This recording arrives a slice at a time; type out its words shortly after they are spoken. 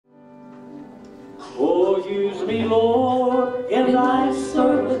Oh, use me, Lord, in thy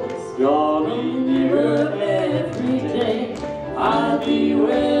service. Draw me nearer every day. I'd be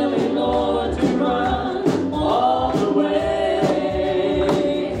willing, Lord, to run all the way.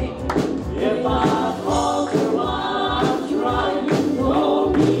 If I falter while I'm trying,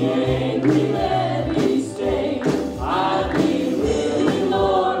 don't be angry, let me stay. I'd be willing,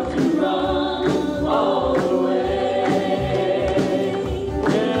 Lord, to run all the way.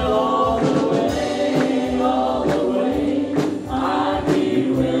 Well, all the way, all the way. I'd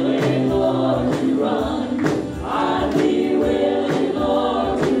be willing, Lord, to run. I'd be willing,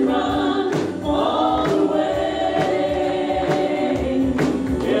 Lord, to run all the way.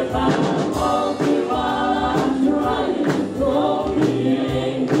 If I falter while I'm trying, don't be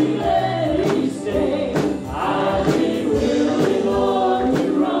angry, let me stay. I'd be willing, Lord, to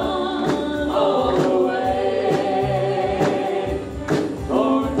run all the way.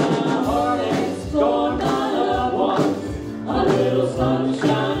 Lord, my heart is torn out of one, a little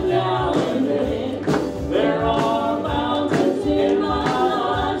sunshine now and then. There are mountains in my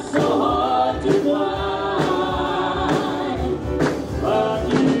life so hard to climb, but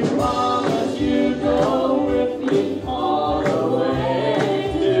you promised you'd go with me all the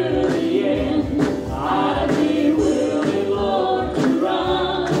way to the end. I'd be willing, Lord, to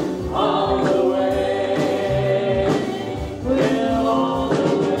run all the way. Well, all the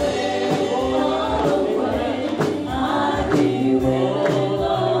way, all the way. I'd be willing,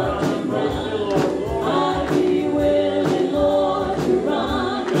 Lord, to run. I'd be willing, Lord, to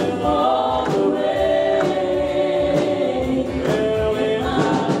run all the way. Well, if I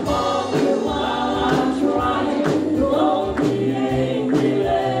falter while I'm trying, don't be angry,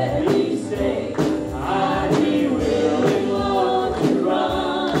 let me stay. I'd be willing, Lord, to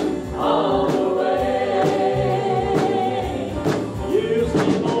run all the way. Use me,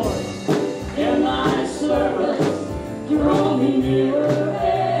 Lord, in thy service. Draw me nearer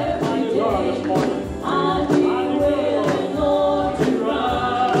every day. I'd be willing, Lord, to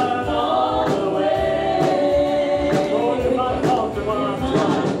run all the way. Lord, if I falter while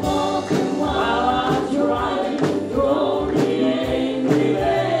I'm trying, don't be angry,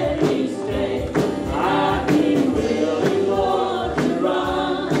 let me stay. I'd be willing, Lord, to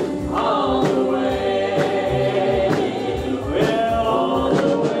run all the way. Well, all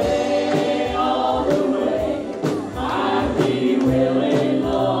the way, all the way. I'd be willing,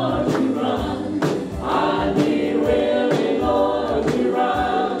 Lord, to run. I'd be willing, Lord, to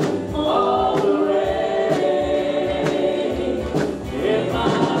run all the way. If I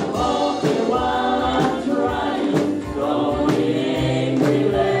falter while I'm trying, don't be angry,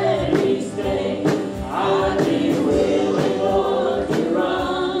 let me stay. I'd be willing, Lord, to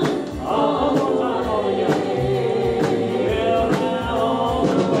run all the way. Well, now all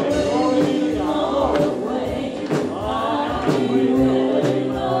the way, all the way. I'd be willing,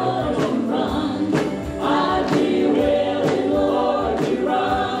 Lord, to run. I'd be willing, Lord, to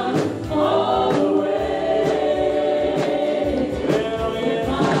run all the way. Well, if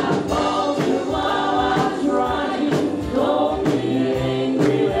I falter while I'm trying, don't be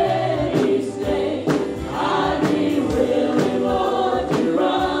angry, let me stay. I'd be willing, Lord, to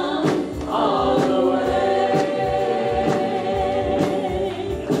run all the way.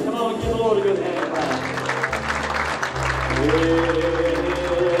 Come on, give the Lord a good hand clap.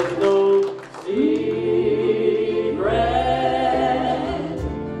 There's no secret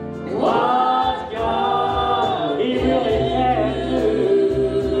what God He really can do.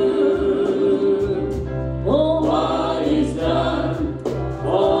 Oh, what He's done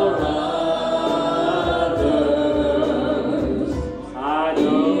for others, I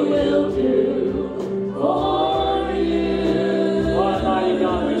know He'll do for you. What a mighty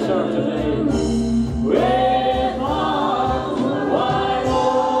God we serve today. With arms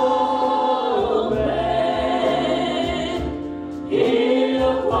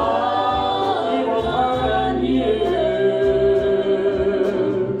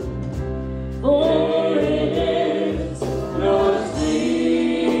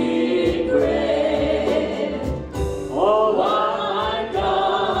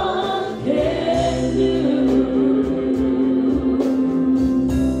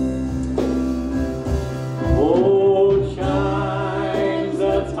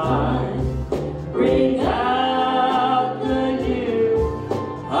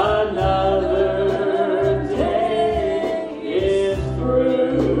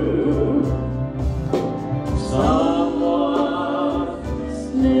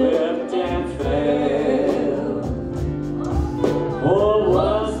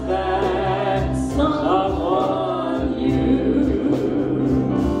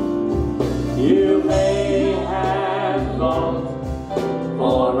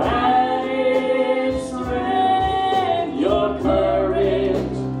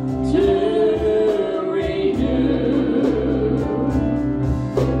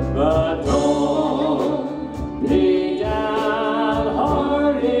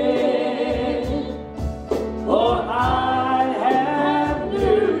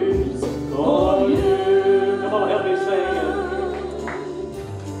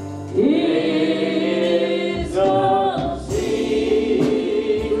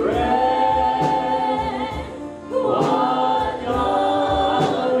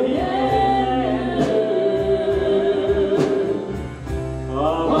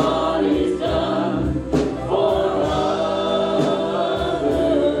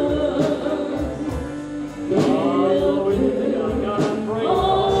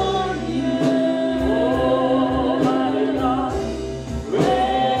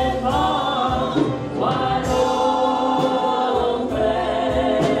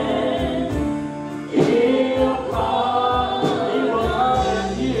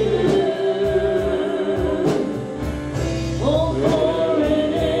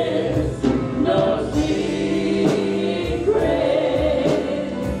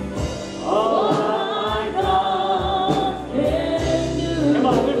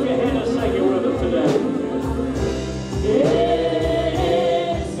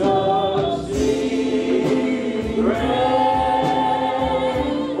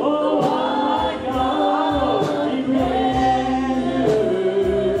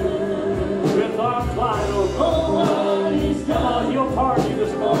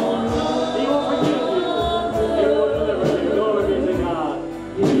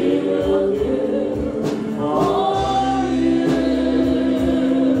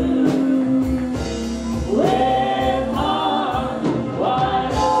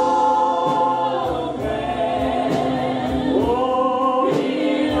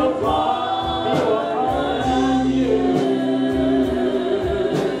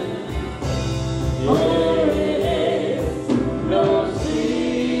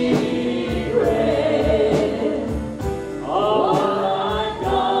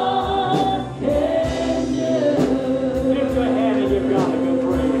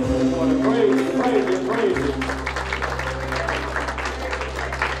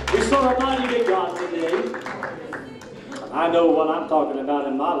so reminded of God today. I know what I'm talking about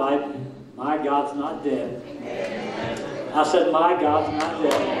in my life. My God's not dead. I said, my God's not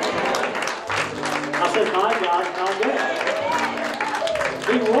dead. I said, my God's not dead.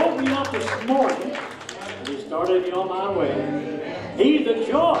 He woke me up this morning, and He started me on my way. He's the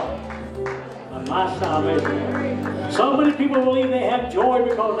joy of my salvation. So many people believe they have joy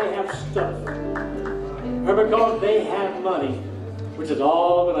because they have stuff, or because they have money, which is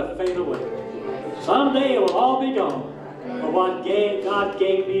all going to fade away. Someday it will all be gone. But what God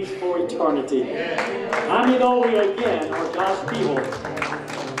gave me for eternity. How many know we again are God's people?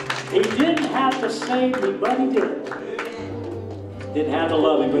 He didn't have to save me, but He did. Didn't have to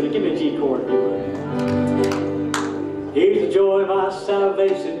love me, but He gave me a G chord. He's the joy of my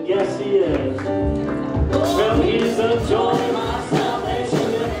salvation, yes He is. Well, He's the joy of my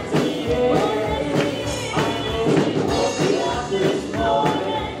salvation, yes He is. I know He woke me up this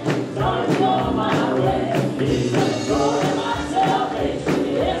morning, started on my way. He's the joy of my salvation,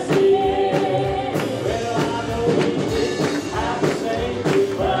 yes He is. Well, I know He didn't have to save me,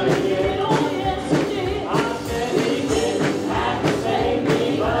 but He did. Oh, yes He did. I said He didn't have to save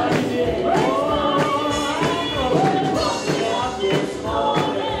me, but He did. This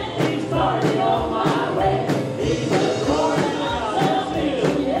morning, He started on my way. He's the joy of my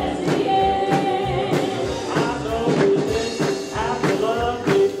salvation, yes He is. I know He didn't have to love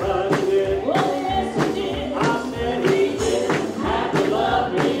me, but He did. Oh, yes He did. I said He didn't have to love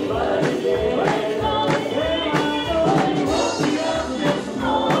me, but He did. I know He woke me up this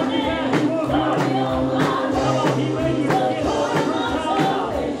morning, started on my way. He's the joy of my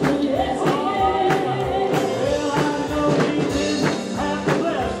salvation, yes He is. Well, I know He didn't have to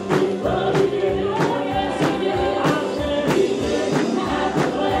bless me, but He did. Oh, yes He did. I said He didn't have to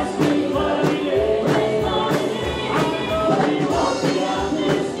bless me, but He did. I know He woke me up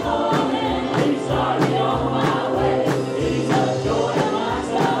this morning. He started on my way. He's the joy of my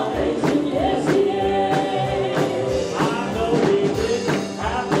salvation, yes He is. I know He didn't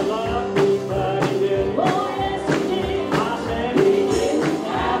have to love me, but He did. Oh, yes He did. I said He didn't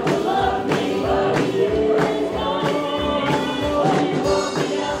have to love me, but He did. He woke me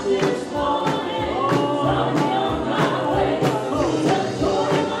up this morning, started on my way. He's the joy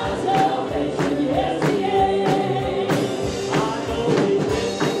of my salvation, yes He is. I know He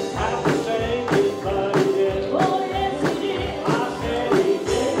didn't have to save me, but He did. Oh, yes He did. I said He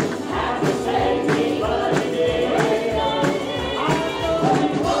didn't have to save me, but He did. I know He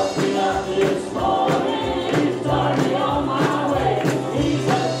woke me up this morning. He started on my way. He's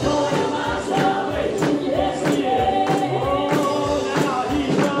the joy of my salvation, yes He is. Oh, now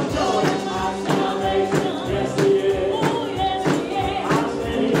He's the joy of my salvation, yes He is. Oh, yes He is. I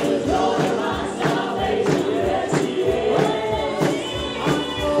said He's the joy of my salvation, yes He is. I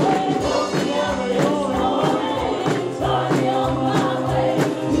know He woke me up this morning, started on my way.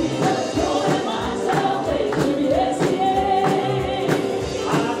 He's the joy of my salvation, yes He is. I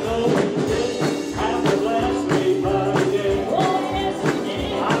know He didn't have to bless me, but He did. Oh, yes He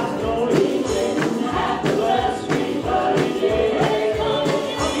did. I know He didn't have to bless me, but He did. I'm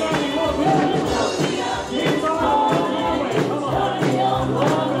glad He woke me up this morning. He's on my way. Come on.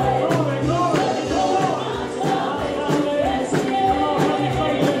 Glory, glory, glory. Yes He is.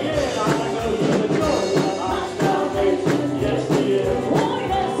 I know He's the joy of my salvation, yes He is. Oh,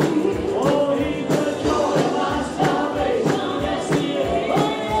 yes He is. Oh, He's the joy of my salvation, yes He is.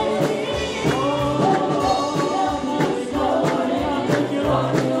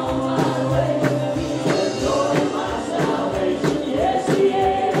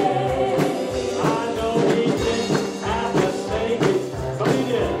 I know He didn't have to save me, but He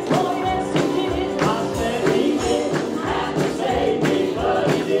did. Oh, yes He did. I said He didn't have to save me, but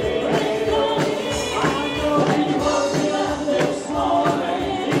He did. I know He woke me up this morning.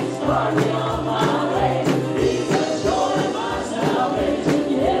 He started on my way. He's the joy of my salvation,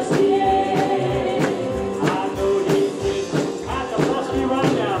 yes He is. I know He didn't have to bless me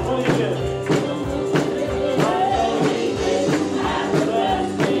right now, but He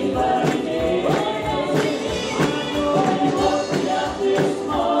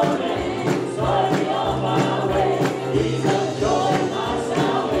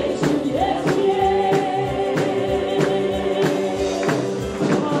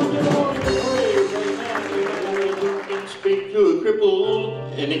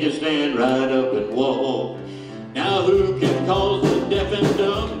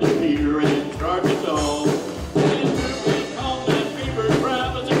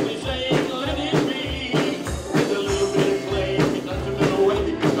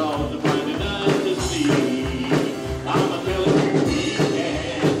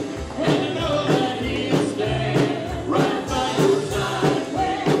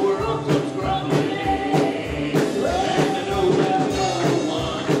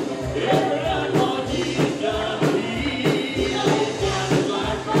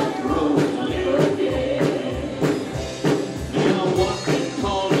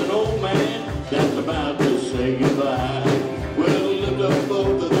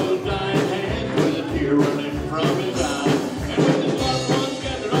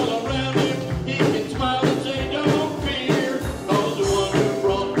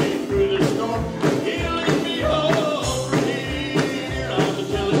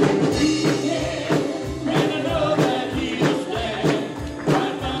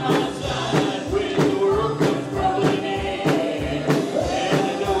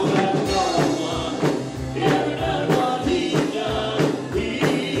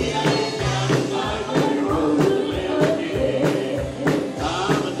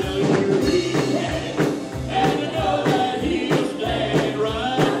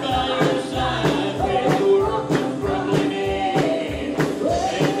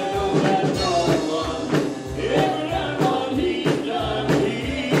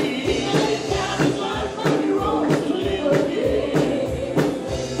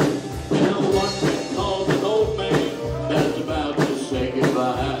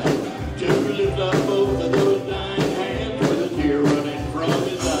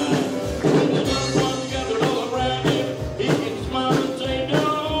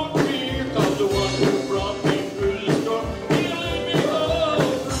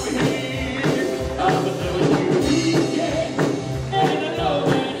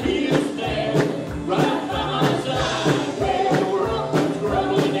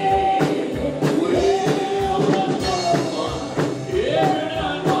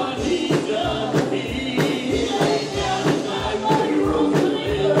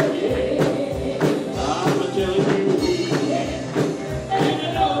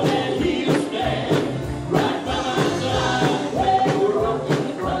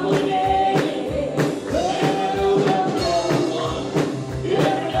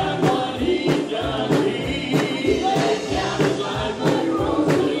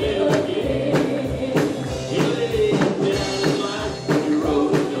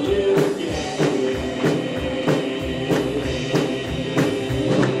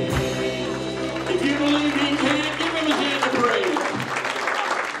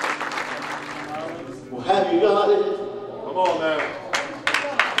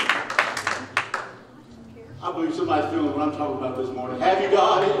Have you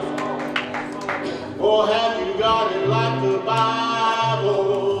got it? Or have you got it like the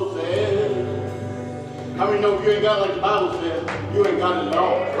Bible says? How many know if you ain't got it like the Bible says, you ain't got it at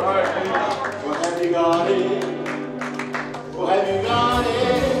all? Right. Or have you got it? Or have you got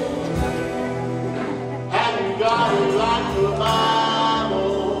it? Have you got it like the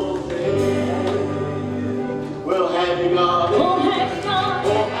Bible says? Well, have you got it? Oh, have you got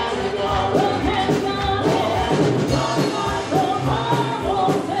it? Or have you got it? Oh, have you got it? Just like the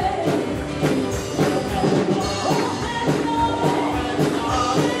Bible says. Oh, have you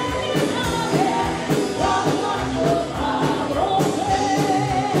got it? Just like the Bible says.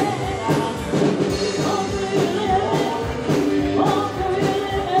 Oh, do you live it? Oh, do you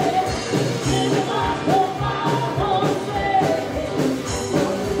live it? Live it like the Bible says. Oh,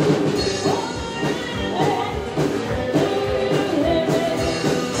 do you live it?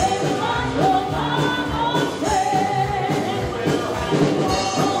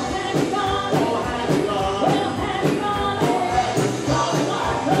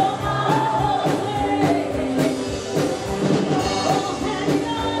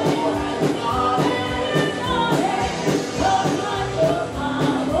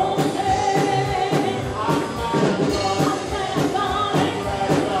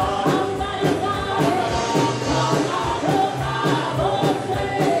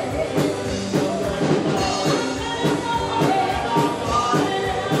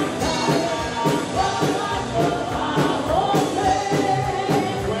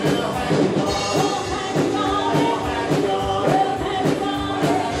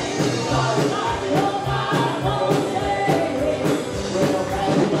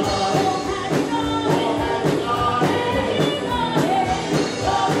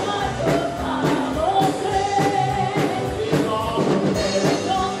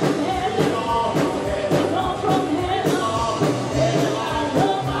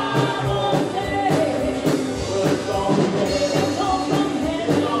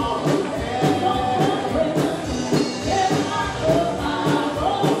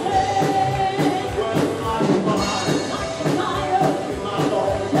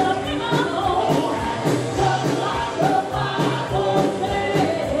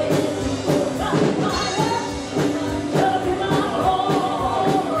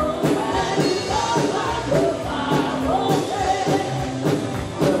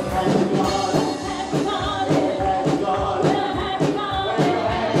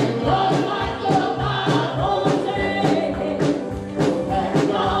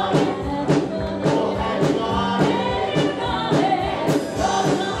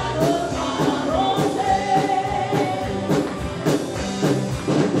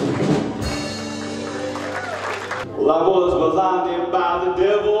 Well, I was blinded by the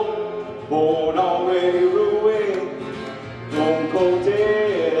devil, born already ruined, stone cold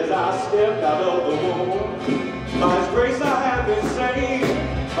dead as I stepped out of the womb. By His grace I have been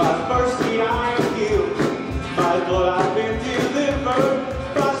saved, by His mercy I am healed, by His blood I've been delivered,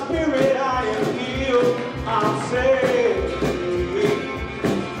 by His Spirit I am healed. I'm saved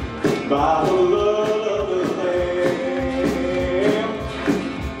by the blood of the Lamb.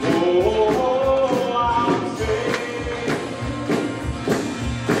 Oh, I'm saved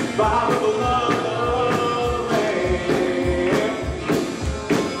by the blood of the Lamb.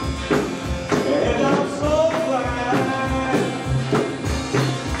 And I'm so glad,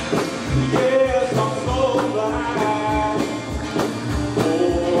 yes, I'm so glad.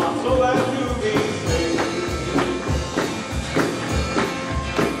 Oh, I'm so glad to be saved.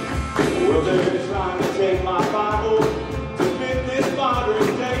 Well,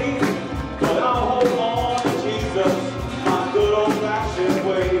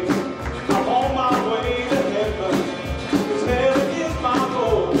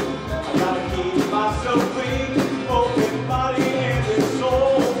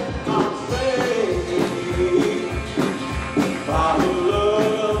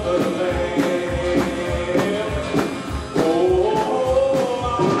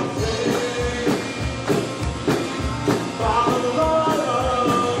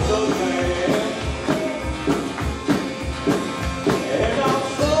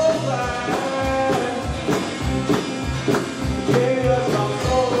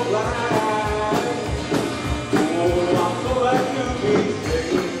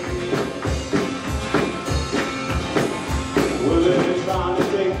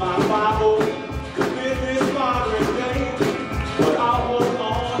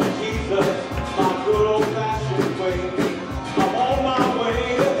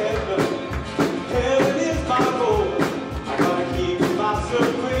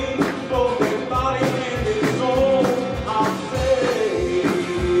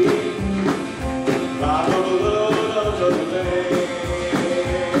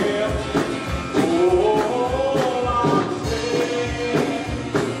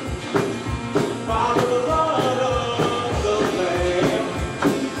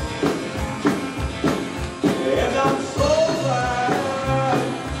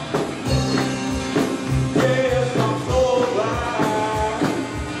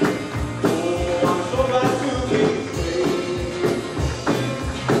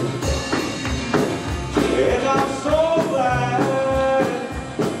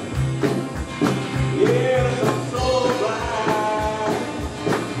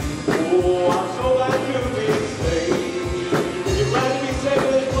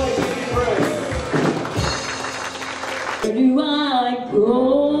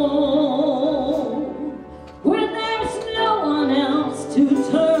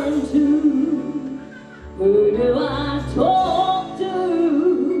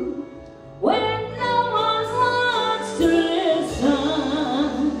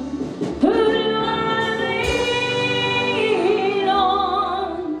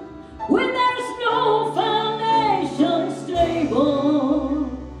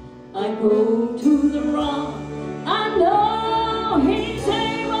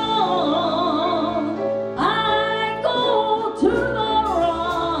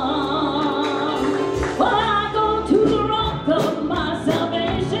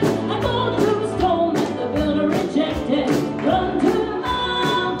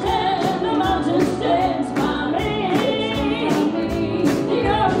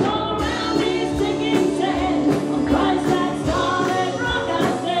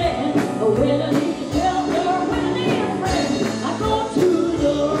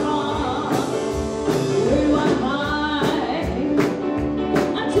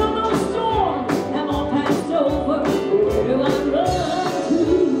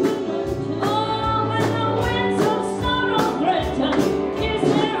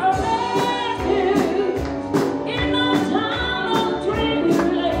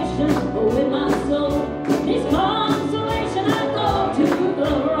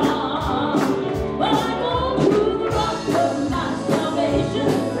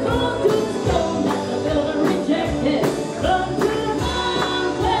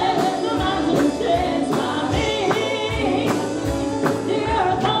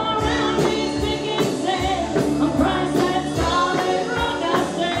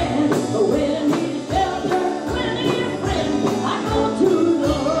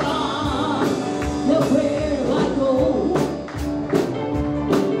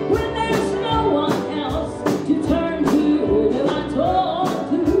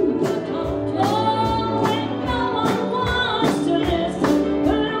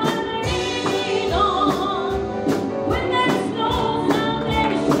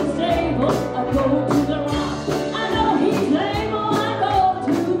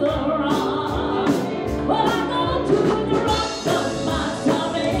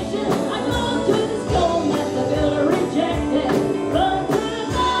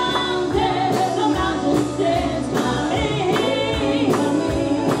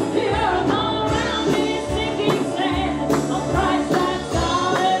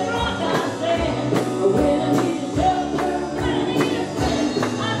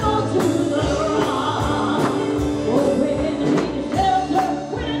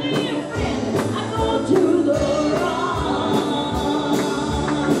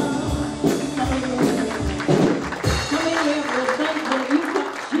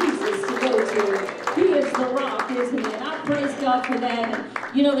 God for that.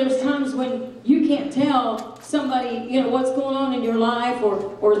 And, you know, there's times when you can't tell somebody, you know, what's going on in your life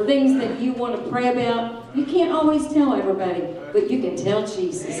or things that you want to pray about. You can't always tell everybody, but you can tell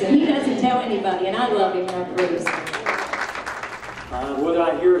Jesus. And He doesn't tell anybody, and I love Him and I praise Him. Whether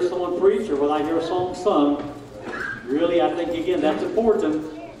I hear someone preach or whether I hear a song sung, really, I think, again, that's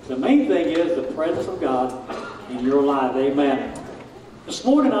important. The main thing is the presence of God in your life. Amen. This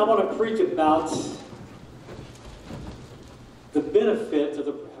morning, I want to preach about the benefits of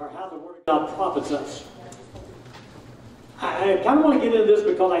or how the Word of God profits us. I kind of want to get into this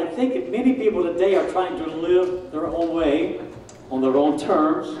because I think that many people today are trying to live their own way, on their own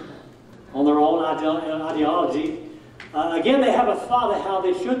terms, on their own ideology. Again, they have a thought of how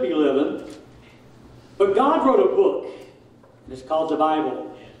they should be living. But God wrote a book. It's called the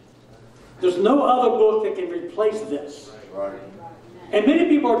Bible. There's no other book that can replace this. Right. And many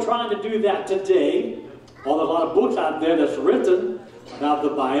people are trying to do that today. Well, there's a lot of books out there that's written about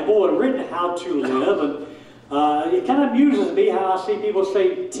the Bible and written how to live. And it kind of amuses me how I see people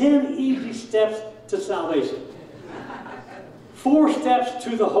say 10 easy steps to salvation. 4 steps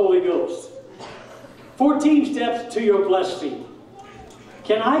to the Holy Ghost. 14 steps to your blessing.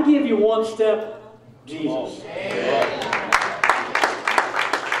 Can I give you one step? Jesus.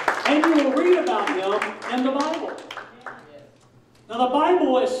 And you will read about Him in the Bible. Now, the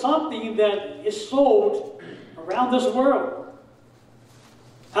Bible is something that is sold around this world.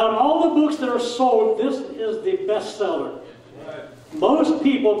 Out of all the books that are sold, this is the bestseller. Most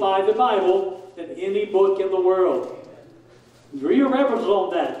people buy the Bible than any book in the world. Do your references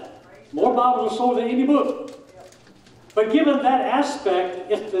on that. More Bibles are sold than any book. But given that aspect,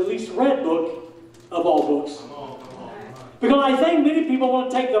 it's the least read book of all books. Because I think many people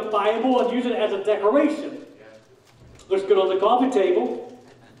want to take the Bible and use it as a decoration. Looks good on the coffee table.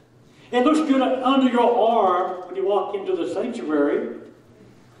 It looks good under your arm when you walk into the sanctuary.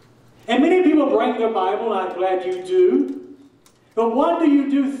 And many people bring their Bible, and I'm glad you do. But what do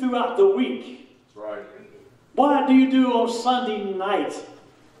you do throughout the week? That's right. What do you do on Sunday night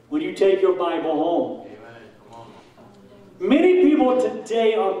when you take your Bible home? Many people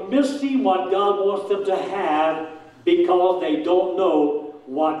today are missing what God wants them to have because they don't know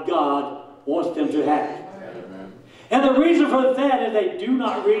what God wants them to have. Amen. And the reason for that is they do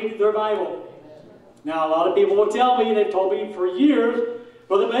not read their Bible. Now, a lot of people will tell me, they've told me for years,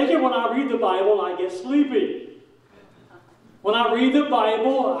 Brother Baker, when I read the Bible, I get sleepy. When I read the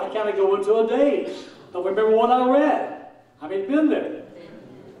Bible, I kind of go into a daze. Don't remember what I read. I haven't been there.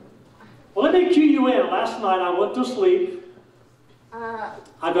 Well, let me cue you in. Last night I went to sleep. I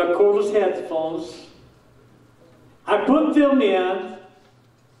got cordless headphones. I put them in,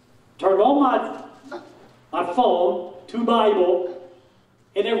 turned on my phone to Bible,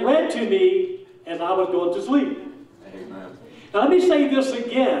 and it read to me as I was going to sleep. Amen. Now let me say this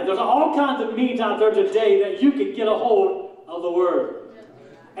again. There's all kinds of means out there today that you can get a hold of the Word.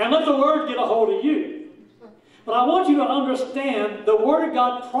 And let the Word get a hold of you. But I want you to understand the Word of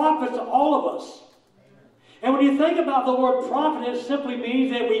God profits all of us. And when you think about the word profit, it simply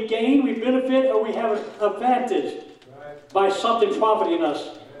means that we gain, we benefit, or we have an advantage by something profiting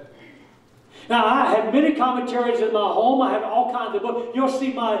us. Now, I have many commentaries in my home. I have all kinds of books. You'll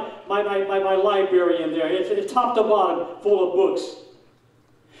see my library in there. It's top to bottom full of books.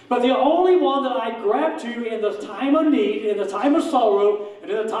 But the only one that I grab to in the time of need, in the time of sorrow, and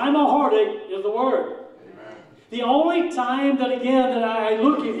in the time of heartache is the Word. The only time that, again, that I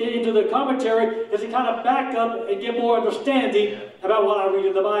look into the commentary is to kind of back up and get more understanding about what I read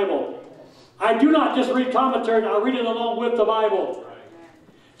in the Bible. I do not just read commentary, I read it along with the Bible.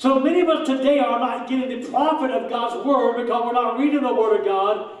 So many of us today are not getting the profit of God's Word because we're not reading the Word of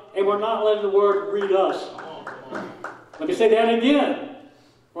God and we're not letting the Word read us. Let me say that again.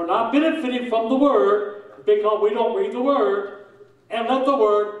 We're not benefiting from the Word because we don't read the Word and let the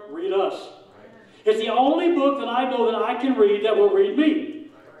Word read us. It's the only book that I know that I can read that will read me.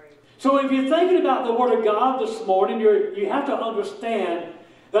 So if you're thinking about the Word of God this morning, you have to understand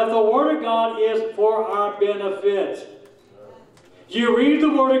that the Word of God is for our benefit. You read the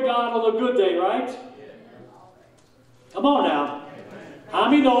Word of God on a good day, right? Come on now. How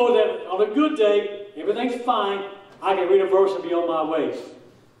many know that on a good day, everything's fine, I can read a verse and be on my way?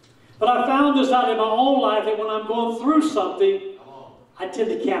 But I found this out in my own life that when I'm going through something, I tend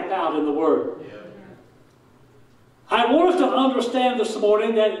to camp out in the Word. I want us to understand this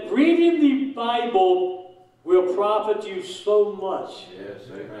morning that reading the Bible will profit you so much. Yes,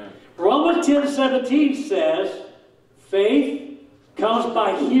 amen. Romans 10:17 says, faith comes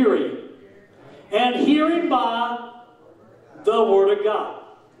by hearing, and hearing by the Word of God.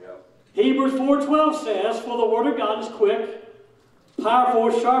 Yep. Hebrews 4:12 says, for the Word of God is quick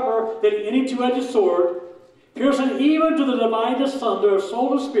powerful, sharper than any two-edged sword, piercing even to the dividing asunder of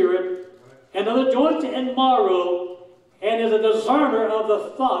soul and spirit, and of the joint and marrow, and is a discerner of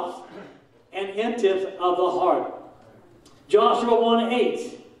the thoughts and intents of the heart. Joshua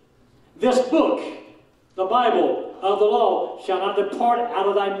 1:8. This book, the Bible of the law, shall not depart out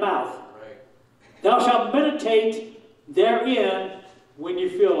of thy mouth. Thou shalt meditate therein when you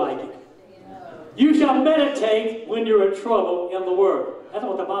feel like it. You shall meditate when you're in trouble in the Word. That's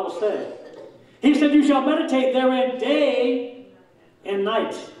what the Bible says. He said, you shall meditate therein day and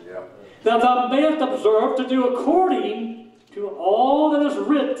night, that thou mayest observe to do according to all that is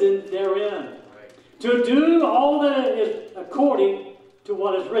written therein. To do all that is according to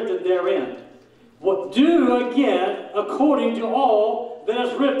what is written therein. What do again according to all that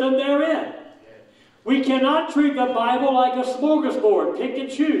is written therein. We cannot treat the Bible like a smorgasbord, pick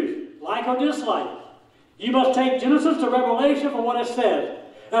and choose, like or dislike. You must take Genesis to Revelation for what it says.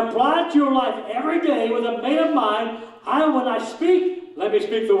 Apply it to your life every day with a made up mind. When I speak, let me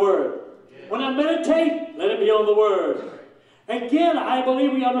speak the Word. When I meditate, let it be on the Word. Again, I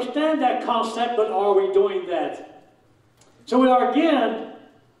believe we understand that concept, but are we doing that? So we are again,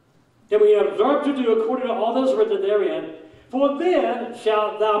 that we observe to do according to all that is written therein. For then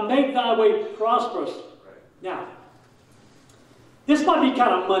shalt thou make thy way prosperous. Now, this might be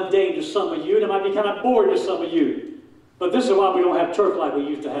kind of mundane to some of you, and it might be kind of boring to some of you. But this is why we don't have church like we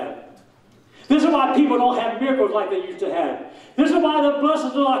used to have. This is why people don't have miracles like they used to have. This is why the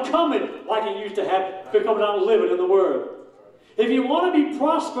blessings are not coming like it used to have, because we're not living in the Word. If you want to be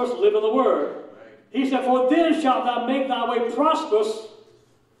prosperous, live in the Word. He said, for then shalt thou make thy way prosperous,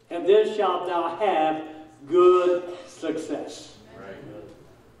 and then shalt thou have good success. Right.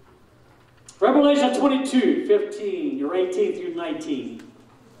 Revelation 22:15 or 18 through 19.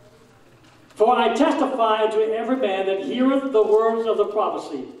 For I testify to every man that heareth the words of the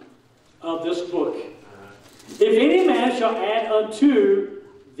prophecy of this book. If any man shall add unto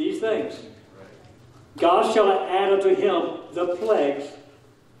these things, God shall add unto him the plagues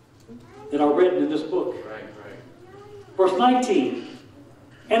that are written in this book. Verse 19.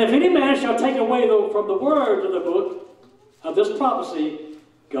 And if any man shall take away from the words of the book of this prophecy,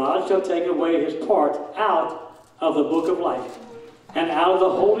 God shall take away his part out of the book of life, and out of the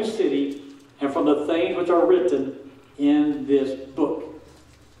holy city, and from the things which are written in this book.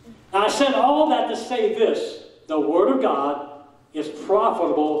 Now, I said all that to say this: the Word of God is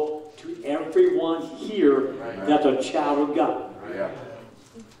profitable to everyone here that's a child of God.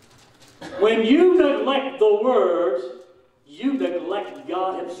 When you neglect the Word, you neglect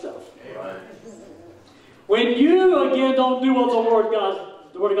God Himself. When you again don't do what the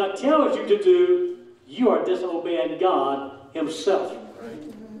Word of God tells you to do, you are disobeying God Himself.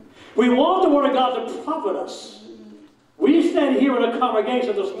 We want the Word of God to profit us. We stand here in a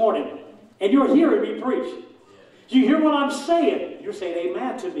congregation this morning, and you're hearing me preach. You hear what I'm saying. You're saying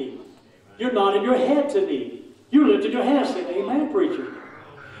amen to me. You're nodding your head to me. You're lifting your hands saying amen, preacher.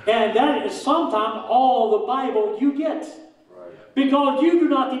 And that is sometimes all the Bible you get. Because you do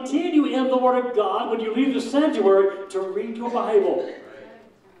not continue in the Word of God when you leave the sanctuary to read your Bible.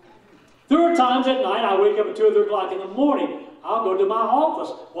 There are times at night I wake up at 2 or 3 o'clock in the morning. I'll go to my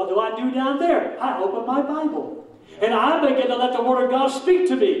office. What do I do down there? I open my Bible. And I begin to let the Word of God speak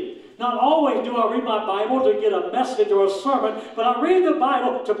to me. Not always do I read my Bible to get a message or a sermon, but I read the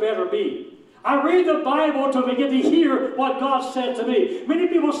Bible to better me. I read the Bible to begin to hear what God said to me. Many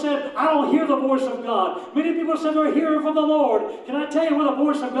people said, I don't hear the voice of God. Many people said they're hearing from the Lord. Can I tell you what the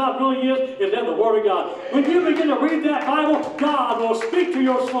voice of God really is? It's in the Word of God. When you begin to read that Bible, God will speak to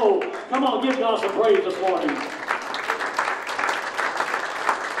your soul. Come on, give God some praise this morning.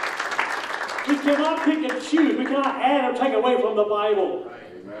 We cannot pick and choose. We cannot add or take away from the Bible.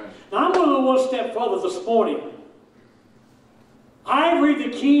 Amen. Now, I'm going to go one step further this morning. I read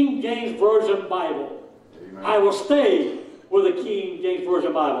the King James Version Bible. Amen. I will stay with the King James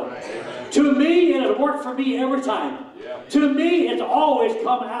Version Bible. Amen. To me, it has worked for me every time. Yeah. To me, it's always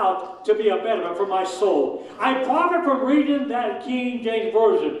come out to be a betterment for my soul. I profit from reading that King James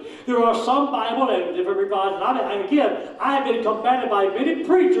Version. There are some Bible and different revised. And again, I have been combated by many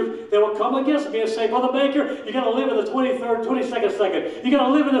preachers that will come against me and say, Brother Baker, you got to live in the 23rd, 22nd second. You got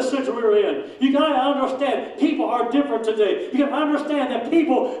to live in the century we're in. You got to understand people are different today. You got to understand that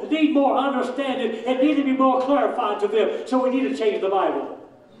people need more understanding and need to be more clarified to them. So we need to change the Bible.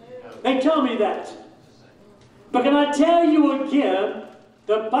 They tell me that. But can I tell you again,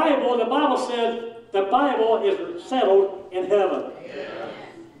 the Bible says the Bible is settled in heaven.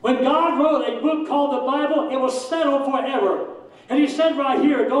 When God wrote a book called the Bible, it was settled forever. And He said right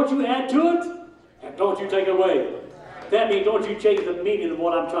here, don't you add to it, and don't you take away. that means don't you change the meaning of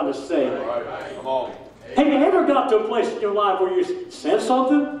what I'm trying to say. All right. Come on. Have you ever got to a place in your life where you said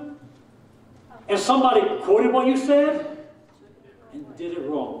something and somebody quoted what you said and did it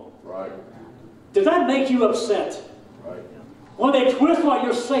wrong? Right. Does that make you upset? Right. When they twist what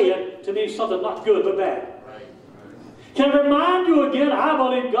you're saying to mean something not good but bad. Can I remind you again, I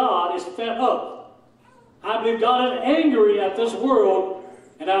believe God is fed up. I believe God is angry at this world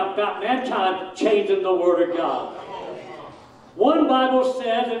and about mankind changing the Word of God. One Bible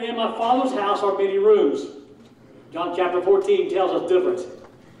says that in my Father's house are many rooms. John chapter 14 tells us different.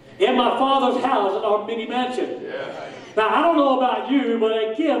 In my Father's house are many mansions. Yeah. Now, I don't know about you,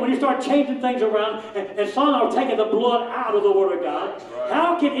 but again, when you start changing things around and some are taking the blood out of the Word of God, Right.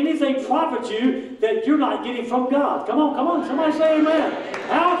 how can anything profit you that you're not getting from God? Come on, somebody say amen.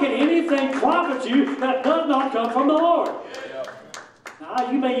 How can anything profit you that does not come from the Lord? Now,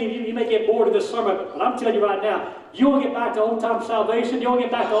 you may get bored of this sermon, but I'm telling you right now, you want to get back to old-time salvation, you want to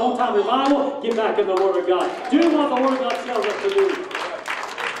get back to old-time revival, get back in the Word of God. Do what the Word of God tells us to do.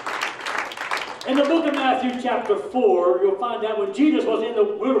 In the book of Matthew chapter 4, you'll find out when Jesus was in the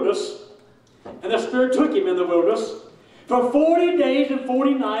wilderness, and the Spirit took him in the wilderness, for 40 days and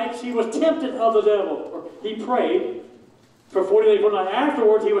 40 nights he was tempted of the devil. Or he prayed for 40 days and 40 nights.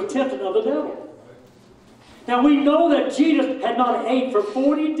 Afterwards he was tempted of the devil. Now we know that Jesus had not ate for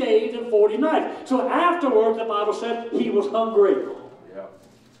 40 days and 40 nights. So afterwards the Bible said he was hungry. Yeah.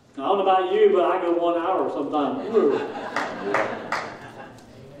 Now, I don't know about you, but I go 1 hour sometimes.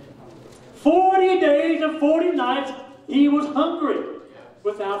 40 days and 40 nights, he was hungry,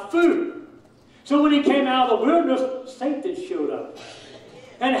 without food. So when he came out of the wilderness, Satan showed up.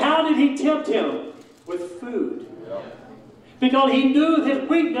 And how did he tempt him? With food. Because he knew his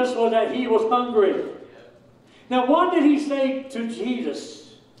weakness was that he was hungry. Now what did he say to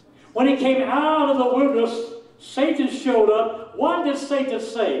Jesus? When he came out of the wilderness, Satan showed up. What did Satan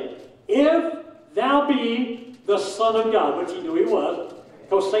say? If thou be the Son of God, which he knew he was.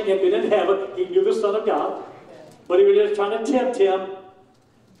 Because Satan had been in heaven, he knew the Son of God. But he was just trying to tempt him,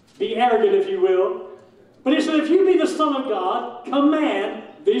 be arrogant if you will. But he said, if you be the Son of God, command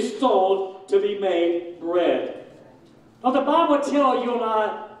these stones to be made bread. Now the Bible tells you and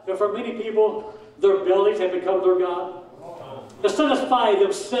I that for many people, their bellies have become their God. To satisfy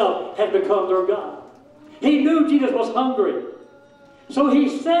themselves had become their God. He knew Jesus was hungry. So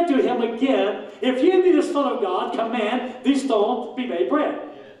he said to him again, if you be the Son of God, command these stones to be made bread.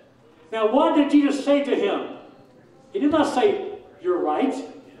 Now what did Jesus say to him? He did not say, you're right.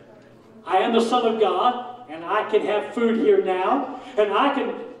 I am the Son of God, and I can have food here now, and I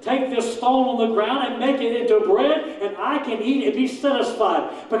can take this stone on the ground and make it into bread, and I can eat and be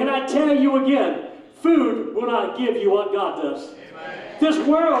satisfied. But can I tell you again, food will not give you what God does. This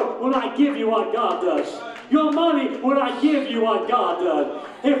world will not give you what God does. Your money will not give you what God does.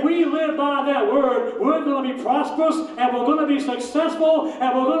 If we live by that word, we're going to be prosperous, and we're going to be successful,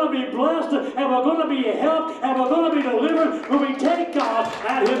 and we're going to be blessed, and we're going to be helped, and we're going to be delivered when we take God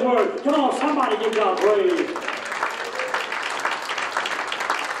at His word. Come on, somebody give God praise.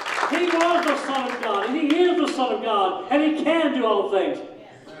 He was the Son of God, and He is the Son of God, and He can do all things.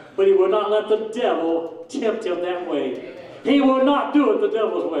 But He would not let the devil tempt Him that way. He would not do it the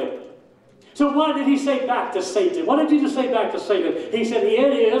devil's way. So what did He say back to Satan? What did Jesus say back to Satan? He said,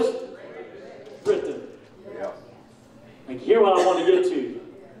 it is written. Yeah. And here's what I want to get to.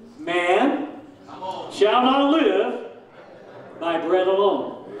 Man shall not live by bread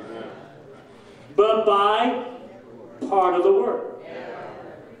alone, but by part of the word.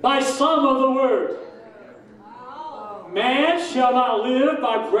 By some of the word. Man shall not live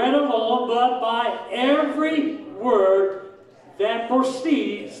by bread alone, but by every word that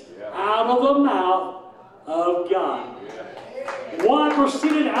proceeds out of the mouth of God. What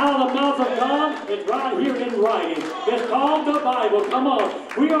proceeded out of the mouth of God is right here in writing. It's called the Bible. Come on.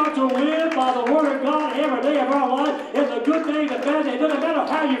 We are to live by the Word of God every day of our life. It's a good day, the bad day. It doesn't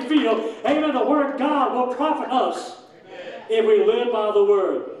matter how you feel. Amen. The Word of God will profit us if we live by the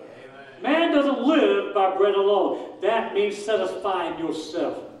Word. Man doesn't live by bread alone. That means satisfying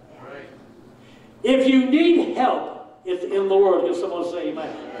yourself. If you need help, it's in the Word. Can someone say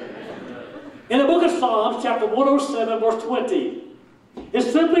amen? In the book of Psalms, chapter 107, verse 20, it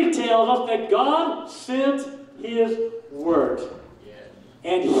simply tells us that God sent His Word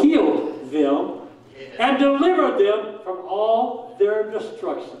and healed them and delivered them from all their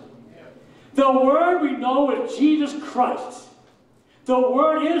destruction. The Word we know is Jesus Christ. The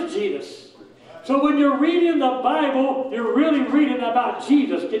Word is Jesus. So when you're reading the Bible, you're really reading about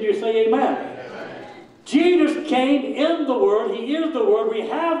Jesus. Can you say amen? Jesus came in the Word. He is the Word. We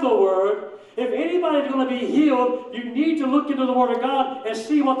have the Word. If anybody's going to be healed, you need to look into the Word of God and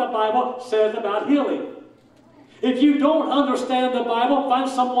see what the Bible says about healing. If you don't understand the Bible, find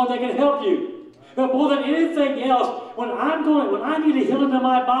someone that can help you. But more than anything else, when I need a healing in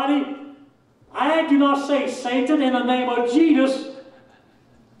my body, I do not say, Satan, in the name of Jesus,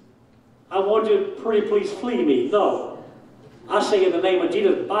 I want you to pretty please flee me. No. I say in the name of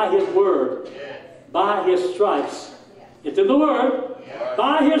Jesus, by His Word, by His stripes. It's in the Word.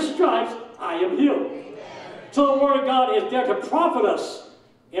 By His stripes, I am healed. So the Word of God is there to profit us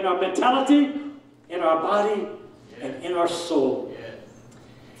in our mentality, in our body, and in our soul.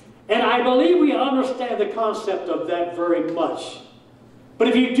 And I believe we understand the concept of that very much. But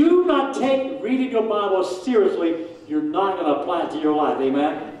if you do not take reading your Bible seriously, you're not going to apply it to your life.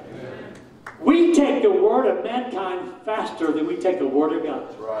 Amen? We take the Word of mankind faster than we take the Word of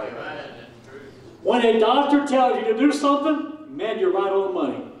God. Right. When a doctor tells you to do something, man, you're right on the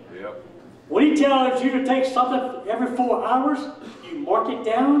money. Yep. When he tells you to take something every 4 hours, you mark it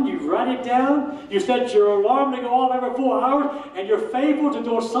down, you write it down, you set your alarm to go off every 4 hours, and you're faithful to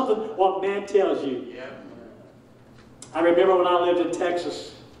do something what man tells you. Yep. I remember when I lived in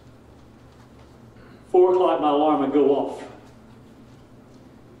Texas, 4 o'clock my alarm would go off.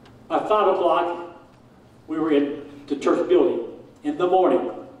 By 5 o'clock, we were in the church building in the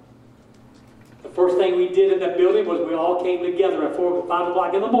morning. The first thing we did in that building was we all came together at 5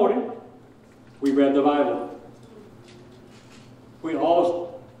 o'clock in the morning. We read the Bible. We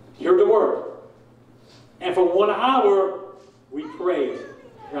all heard the Word. And for 1 hour, we prayed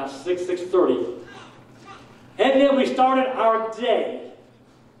around 6:30. And then we started our day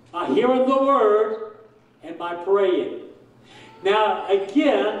by hearing the Word and by praying. Now,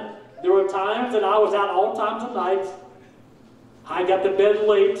 again, there were times that I was out all times of night. I got to bed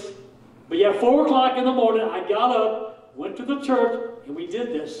late. But yet, 4 o'clock in the morning, I got up, went to the church, and we did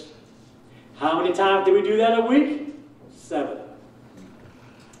this. How many times did we do that a week? 7.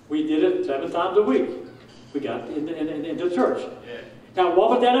 We did it 7 times a week. We got into church. Yeah. Now, what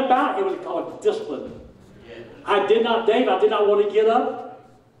was that about? It was called discipline. Yeah. I did not want to get up.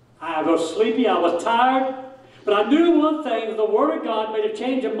 I was sleepy. I was tired. But I knew one thing, that the Word of God made a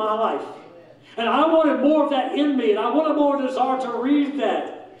change in my life. And I wanted more of that in me, and I wanted more desire to read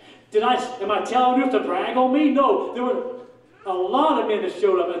that. Am I telling you to brag on me? No. There were a lot of men that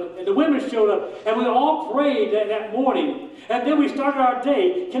showed up, and the women showed up, and we all prayed that morning. And then we started our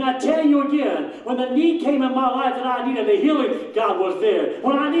day. Can I tell you again, when the need came in my life that I needed a healing, God was there.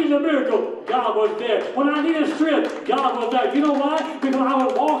 When I needed a miracle, God was there. When I needed strength, God was there. You know why? Because I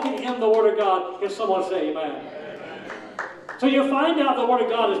was walking in the Word of God. Can someone say amen? So you find out the Word of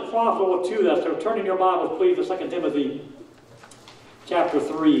God is profitable to us. So turn in your Bibles, please, to 2 Timothy chapter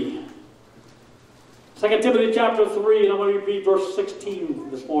 3. 2 Timothy chapter 3, and I'm going to read verse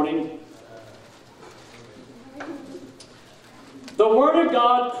 16 this morning. The Word of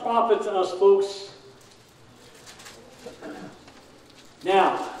God profits us, folks.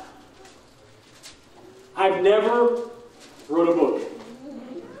 Now, I've never wrote a book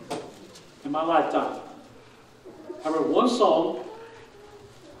in my lifetime. I wrote one song.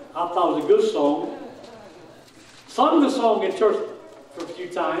 I thought it was a good song. Sung the song in church for a few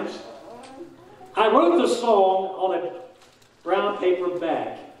times. I wrote the song on a brown paper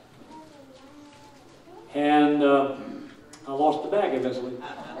bag. And I lost the bag eventually.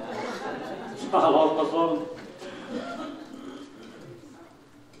 I lost my song.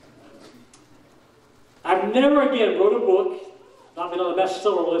 I've never again wrote a book, not been on the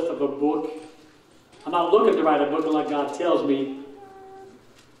bestseller list of a book. I'm not looking to write a book like God tells me,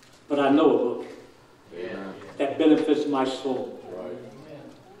 but I know a book that benefits my soul. Right.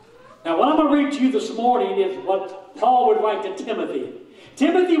 Now, what I'm going to read to you this morning is what Paul would write to Timothy.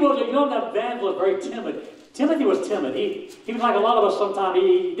 Timothy was a young evangelist, very timid. Timothy was timid. He was like a lot of us sometimes.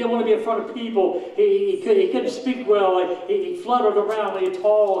 He didn't want to be in front of people. He couldn't speak well. He fluttered around when he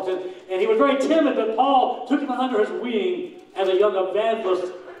talked. And he was very timid, but Paul took him under his wing as a young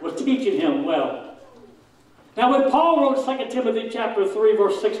evangelist was teaching him well. Now, when Paul wrote 2 Timothy chapter 3,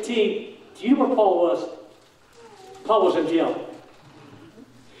 verse 16, do you know where Paul was? Paul was in jail.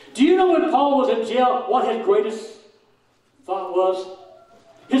 Do you know when Paul was in jail, what his greatest thought was?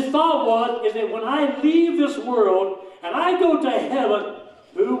 His thought is that when I leave this world and I go to heaven,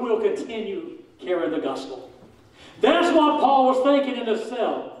 who will continue carrying the gospel? That's what Paul was thinking in his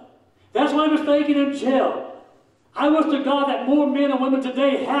cell. That's what he was thinking in jail. I wish to God that more men and women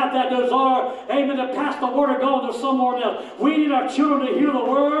today have that desire, amen, to pass the Word of God to someone else. We need our children to hear the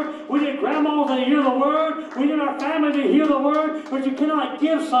Word. We need grandmas to hear the Word. We need our family to hear the Word. But you cannot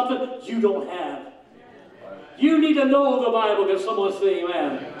give something you don't have. You need to know the Bible. Can someone say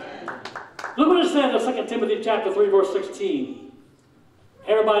amen? Look what it says in 2 Timothy chapter 3, verse 16.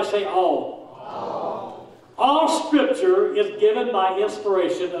 Everybody say all. All Scripture is given by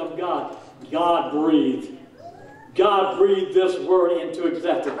inspiration of God. God breathed. God breathed this word into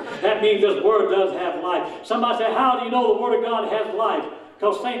existence. That means this word does have life. Somebody say, how do you know the word of God has life?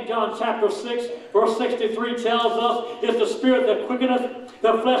 Because St. John chapter 6, verse 63 tells us, it's the Spirit that quickeneth,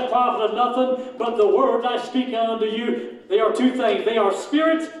 the flesh profiteth nothing, but the words I speak unto you, they are two things. They are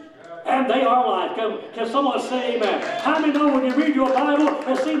spirit and they are life. Can someone say amen? How many know when you read your Bible,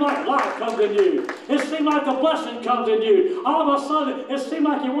 it seems like life comes in you? It seems like the blessing comes in you. All of a sudden, it seems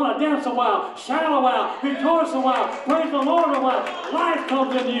like you want to dance a while, shout a while, rejoice a while, praise the Lord a while. Life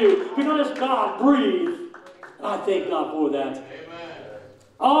comes in you because it's God breathed. And I thank God for that. Amen.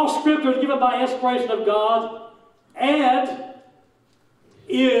 All Scripture is given by inspiration of God and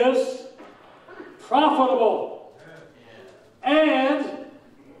is profitable. And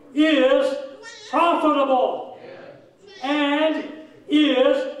is profitable. And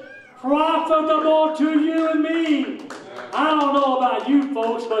is profitable to you and me. I don't know about you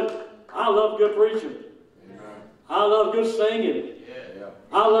folks, but I love good preaching. I love good singing.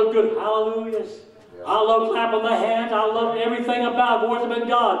 I love good hallelujahs. I love clapping the hands. I love everything about worshiping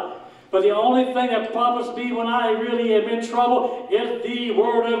God. But the only thing that promised me when I really am in trouble is the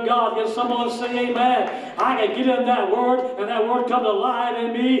Word of God. Can someone say amen? I can get in that Word, and that Word comes alive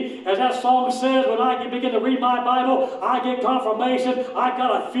in me. As that song says, when I begin to read my Bible, I get confirmation. I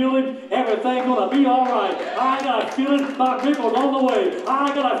got a feeling everything's going to be all right. I got a feeling my miracle's on the way.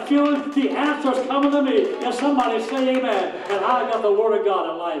 I got a feeling the answer's coming to me. Can somebody say amen? And I got the Word of God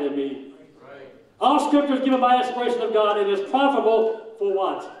alive in me. All Scripture is given by inspiration of God and is profitable for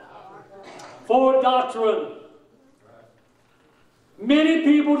what? For doctrine. Many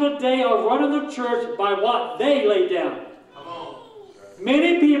people today are running the church by what they lay down.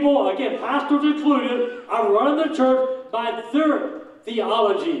 Many people, again, pastors included, are running the church by their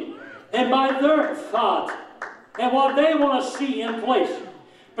theology and by their thought and what they want to see in place.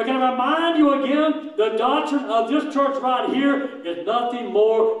 But can I remind you again, the doctrine of this church right here is nothing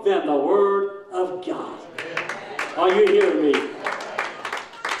more than the Word of God. Are you hearing me?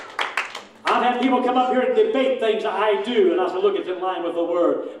 I've had people come up here and debate things that I do, and I say, look, it's in line with the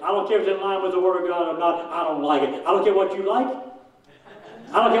Word. I don't care if it's in line with the Word of God or not. I don't like it. I don't care what you like.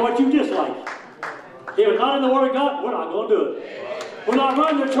 I don't care what you dislike. If it's not in the Word of God, we're not going to do it. We're not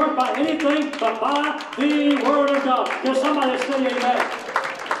running the church by anything but by the Word of God. Can somebody say amen?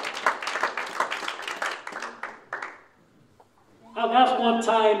 I was asked one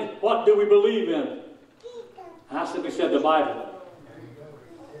time, what do we believe in? And I simply said the Bible.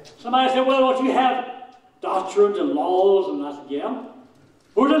 Somebody said, well, don't you have doctrines and laws? And I said, yeah.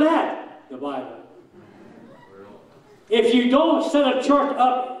 Where's it at? The Bible. If you don't set a church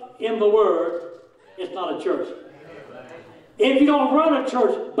up in the Word, it's not a church. If you don't run a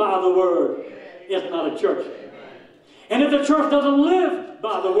church by the Word, it's not a church. And if the church doesn't live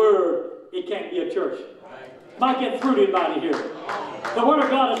by the Word, it can't be a church. Might get through to anybody here. The Word of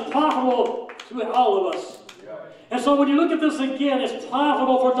God is profitable to all of us. And so when you look at this again, it's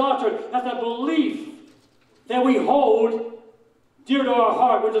profitable for doctrine. That's a belief that we hold dear to our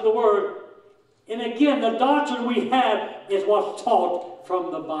heart, which is the Word. And again, the doctrine we have is what's taught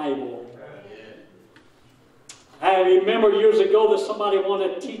from the Bible. I remember years ago that somebody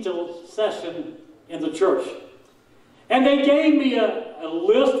wanted to teach a session in the church. And they gave me a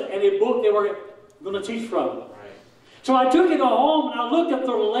list and a book they were going to teach from. So I took it home and I looked at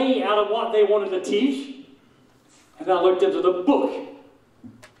the layout of what they wanted to teach. And I looked into the book.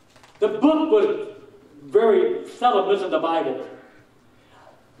 The book was very seldom mentioned in the Bible.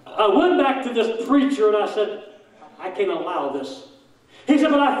 I went back to this preacher and I said, I can't allow this. He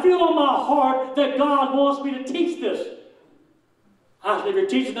said, but I feel in my heart that God wants me to teach this. I said, if you're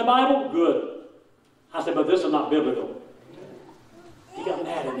teaching the Bible, good. I said, but this is not biblical. He got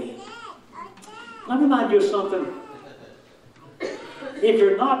mad at me. Let me remind you of something. If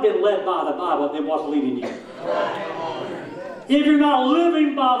you're not being led by the Bible, then what's leading you? If you're not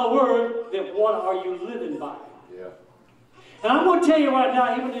living by the Word, then what are you living by? And I'm going to tell you right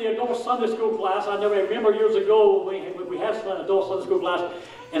now, even in the adult Sunday school class, I remember years ago when we had an adult Sunday school class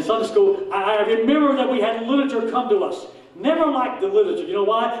in Sunday school, I remember that we had literature come to us. Never liked the literature. You know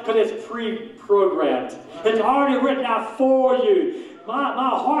why? Because it's pre-programmed. It's already written out for you. My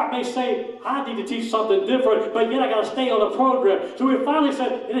heart may say, I need to teach something different, but yet I got to stay on the program. So we finally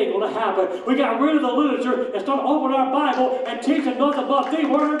said, it ain't going to happen. We got rid of the literature and started opening our Bible and teaching nothing but the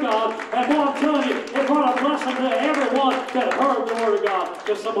Word of God. And boy, I'm telling you, it brought a blessing to everyone that heard the Word of God.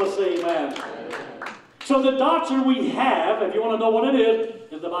 Can someone say amen? So the doctrine we have, if you want to know what it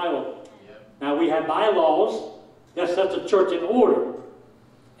is the Bible. Now we have bylaws that set the church in order.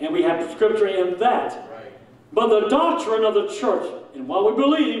 And we have scripture in that. But the doctrine of the church and what we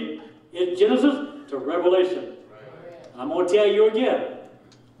believe is Genesis to Revelation. I'm going to tell you again.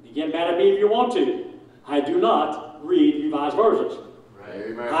 You get mad at me if you want to. I do not read revised versions.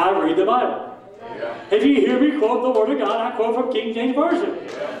 Amen. I read the Bible. Yeah. If you hear me quote the Word of God, I quote from King James Version.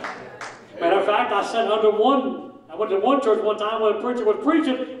 Yeah. Matter of fact, I went to one church one time when a preacher was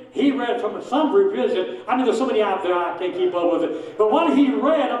preaching. He read from some revision. I mean, there's so many out there, I can't keep up with it. But when he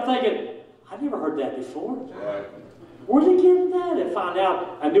read, I'm thinking, I've never heard that before. Right. Where's he getting that? And found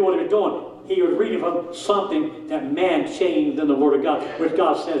out I knew what he was doing. He was reading from something that man changed in the Word of God, which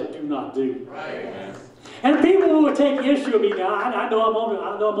God says do not do. Right. And people will take issue with me now. I know I'm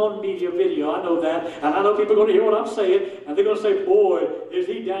on media video. I know that. And I know people are going to hear what I'm saying. And they're going to say, boy, is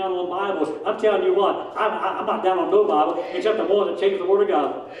he down on Bibles. I'm telling you what, I'm not down on no Bible except the one that changes the Word of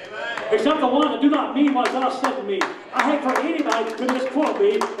God. Amen. Except the one that do not mean what God said to me. I hate for anybody to misquote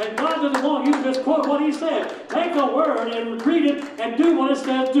me. And God doesn't want you to misquote what he said. Take the Word and read it and do what it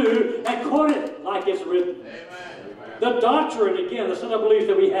says do and quote it like it's written. Amen. The doctrine, again, the set of beliefs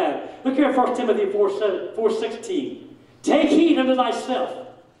that we have. Look here at 1 Timothy 4:16. Take heed unto thyself.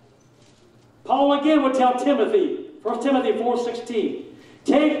 Paul again would tell Timothy, 1 Timothy 4:16.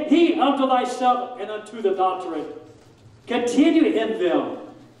 Take heed unto thyself and unto the doctrine. Continue in them.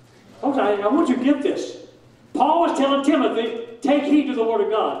 Folks, I want you to get this. Paul was telling Timothy, take heed to the Word of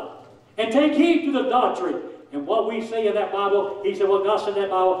God. And take heed to the doctrine. And what we say in that Bible, he said, what God said in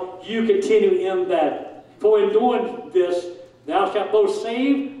that Bible, you continue in that. For in doing this, thou shalt both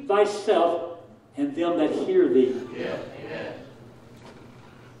save thyself and them that hear thee. Yeah. Yeah.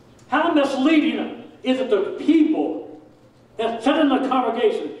 How misleading is it to people that sit in the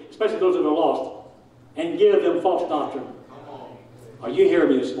congregation, especially those that are lost, and give them false doctrine? Are you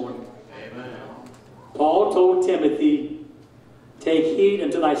hearing me this morning? Amen. Paul told Timothy, take heed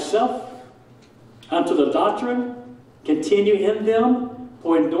unto thyself, unto the doctrine, continue in them.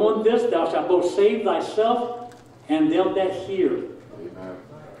 For in doing this, thou shalt both save thyself and them that hear. Amen.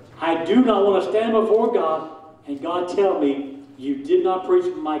 I do not want to stand before God and God tell me, you did not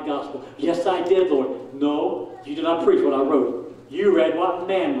preach my gospel. Yes, I did, Lord. No, you did not preach what I wrote. You read what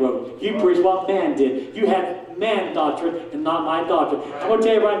man wrote. You preached what man did. You had man doctrine and not my doctrine. I'm going to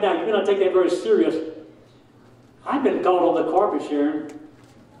tell you right now, you may not take that very serious. I've been called on the carpet, Sharon,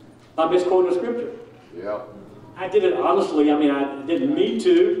 by misquoting the scripture. Yeah. I did it honestly. I mean, I didn't mean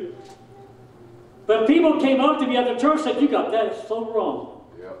to. But people came up to me at the church and said, you got that so wrong.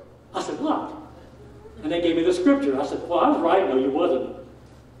 Yep. I said, what? And they gave me the scripture. I said, well, I was right. No, you wasn't.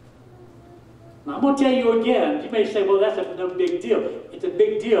 Now, I'm going to tell you again. You may say, well, that's no big deal. It's a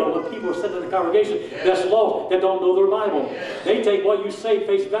big deal when people are sitting in the congregation that's lost, that don't know their Bible. They take what you say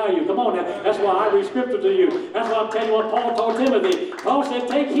face value. Come on now. That's why I read scripture to you. That's why I'm telling you what Paul told Timothy. Paul said,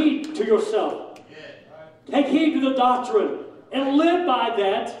 take heed to yourself. Take heed to the doctrine and live by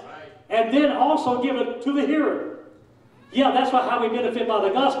that, and then also give it to the hearer. Yeah, that's how we benefit by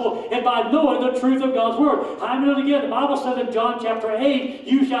the gospel and by knowing the truth of God's word. I mean, again, the Bible says in John chapter 8,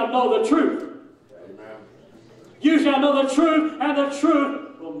 you shall know the truth. Amen. You shall know the truth, and the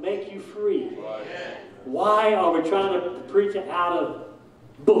truth will make you free. Right. Why are we trying to preach it out of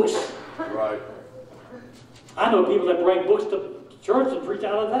books? Right. I know people that bring books to church and preach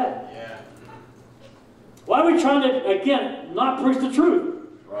out of that. Yeah. Why are we trying to, again, not preach the truth?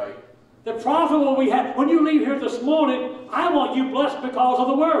 Right. The prophet, when you leave here this morning, I want you blessed because of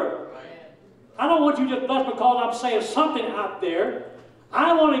the Word. Right. I don't want you just blessed because I'm saying something out there.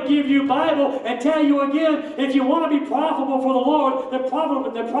 I want to give you Bible and tell you again, if you want to be profitable for the Lord, the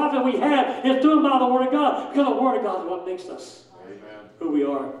profit we have is doing by the Word of God, because the Word of God is what makes us who we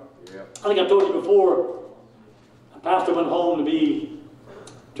are. Yep. I think I told you before, a pastor went home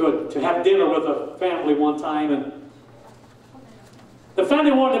to have dinner with a family one time, and the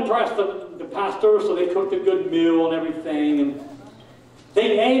family wanted to impress the pastor, so they cooked a good meal and everything, and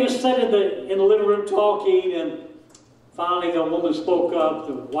they ate and sat in the living room talking, and finally the woman spoke up,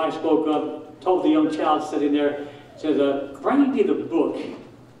 the wife spoke up, told the young child sitting there, says, bring me the book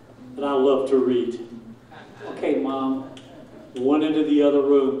that I love to read. Okay, Mom. Went into the other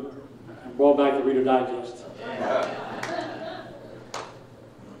room and brought back the Reader Digest.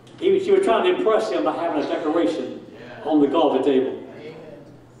 She was trying to impress him by having a decoration on the coffee table.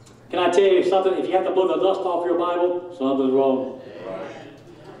 Can I tell you something? If you have to blow the dust off your Bible, something's wrong.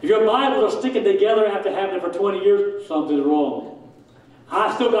 If your Bibles are sticking together after having it for 20 years, something's wrong.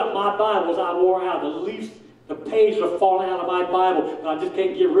 I still got my Bibles I wore out. The The pages are falling out of my Bible, but I just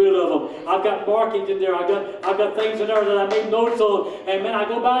can't get rid of them. I've got markings in there. I've got things in there that I made notes on, and man, I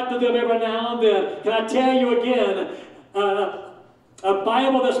go back to them every now and then. Can I tell you again? A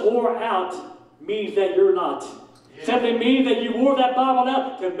Bible that's wore out means that you're not. Simply means that you wore that Bible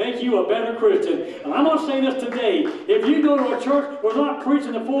out to make you a better Christian. And I'm going to say this today. If you go to a church where they're not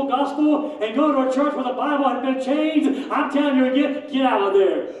preaching the full gospel and go to a church where the Bible has been changed, I'm telling you again, get out of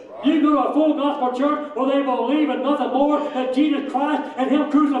there. You go to a full gospel church where they believe in nothing more than Jesus Christ and Him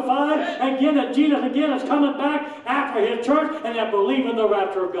crucified, and again that Jesus again is coming back after His church, and they believe in the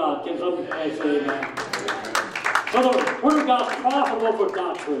rapture of God. Can somebody say amen? So the Word of God is profitable for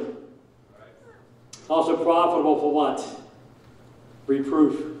doctrine. Also profitable for what?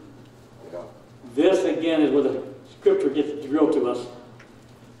 Reproof. This again is where the Scripture gets drilled to us.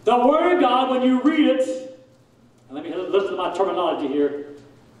 The Word of God, when you read it, and let me listen to my terminology here.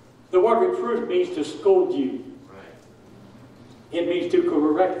 The word reproof means to scold you. It means to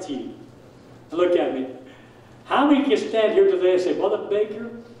correct you. Look at me. How many can stand here today and say, Brother Baker,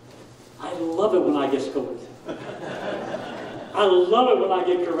 I love it when I get scolded. I love it when I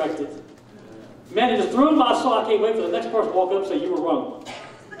get corrected. Man, it just thrills my soul. I can't wait for the next person to walk up and say, you were wrong.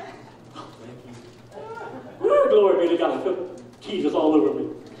 Oh, thank you. Woo, glory be to God. I feel Jesus all over me.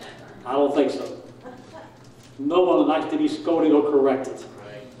 I don't think so. No one likes to be scolded or corrected.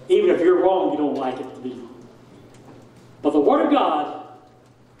 Even if you're wrong, you don't like it to be. But the Word of God,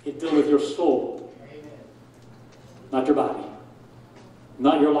 it deals with your soul. Not your body.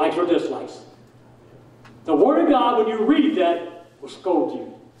 Not your likes or dislikes. The Word of God, when you read that, will scold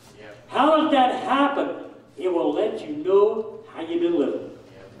you. How does that happen? It will let you know how you've been living.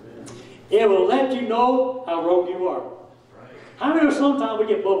 It will let you know how wrong you are. How many of us sometimes we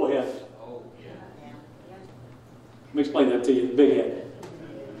get bubble heads? Let me explain that to you, big head.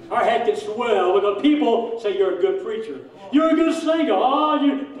 Our head gets swell because people say you're a good preacher. You're a good singer. Oh,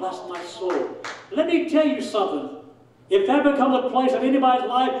 you bless my soul. Let me tell you something. If that becomes a place in anybody's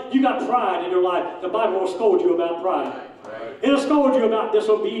life, you got pride in your life, the Bible will scold you about pride. It'll scold you about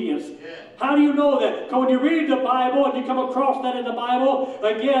disobedience. How do you know that? Because when you read the Bible and you come across that in the Bible,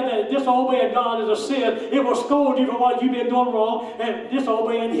 again, that disobeying God is a sin, it will scold you for what you've been doing wrong and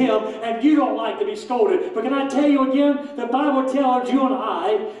disobeying Him, and you don't like to be scolded. But can I tell you again, the Bible tells you and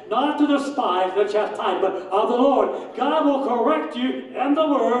I not to despise the chastisement of the Lord. God will correct you in the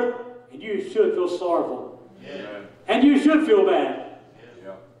Word, and you should feel sorrowful. And you should feel bad.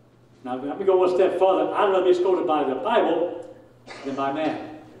 Now, let me go one step further. I'd rather be scolded by the Bible than by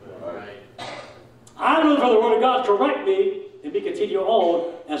man. I'd rather for the Word of God correct me than be continue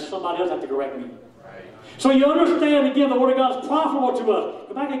on and somebody else have to correct me. So you understand, again, the Word of God is profitable to us.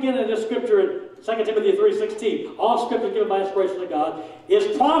 Go back again in this scripture in 2 Timothy 3:16. All scripture given by inspiration of God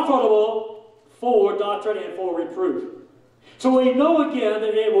is profitable for doctrine and for reproof. So we know again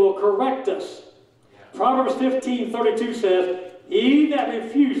that it will correct us. Proverbs 15:32 says, He that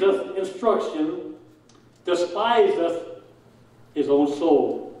refuseth instruction despiseth his own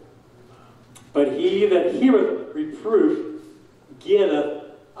soul. But he that heareth reproof getteth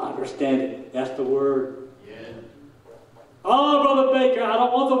understanding. That's the word. Oh, Brother Baker, I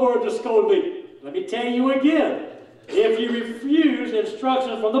don't want the word to scold me. Let me tell you again. If you refuse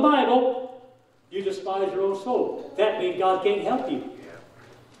instructions from the Bible, you despise your own soul. That means God can't help you.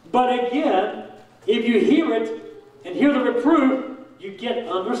 But again, if you hear it and hear the reproof, you get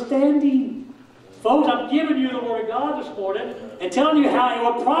understanding. Folks, I'm giving you the Word of God this morning and telling you how it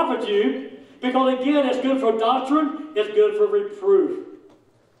will profit you, because again, it's good for doctrine, it's good for reproof.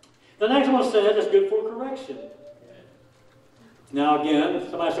 The next one says it's good for correction. Now again,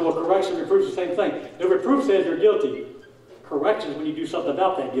 somebody said, well, correction and reproof is the same thing. The reproof says you're guilty. Correction is when you do something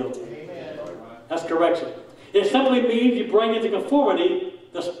about that guilty. That's correction. It simply means you bring into conformity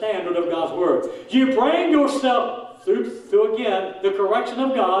the standard of God's Word. You bring yourself through again, the correction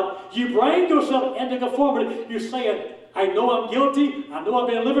of God, you bring yourself into conformity. You're saying, I know I'm guilty, I know I've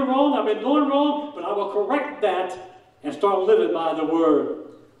been living wrong, I've been doing wrong, but I will correct that and start living by the Word.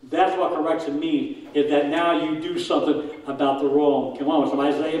 That's what correction means, is that now you do something about the wrong. Come on,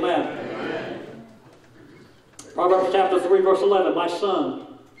 somebody say amen. Amen. Proverbs chapter 3, verse 11, my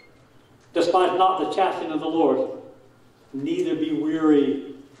son, despise not the chastening of the Lord, neither be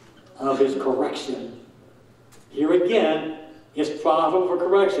weary of His correction. Here again, it's profitable for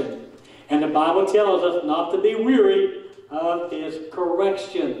correction. And the Bible tells us not to be weary of His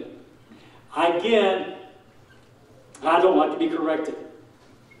correction. Again, I don't like to be corrected.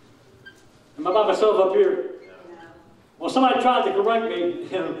 Am I by myself up here? Well, somebody tried to correct me,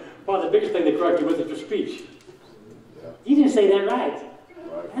 one of the biggest things they correct you with is your speech. You didn't say that right.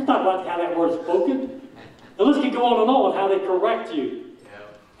 That's not how that word's spoken. The list can go on and on how they correct you.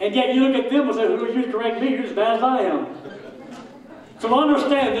 And yet you look at them and say, who are you to correct me? You're as bad as I am. So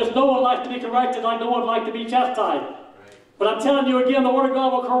understand, there's no one likes to be corrected like no one likes to be chastised. But I'm telling you again, the Word of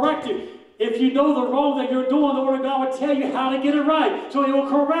God will correct you. If you know the wrong that you're doing, the Word of God will tell you how to get it right. So He will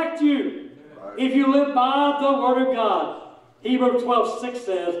correct you. If you live by the Word of God. Hebrews 12:6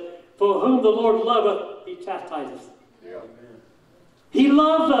 says, for whom the Lord loveth, He chastiseth. Yeah. He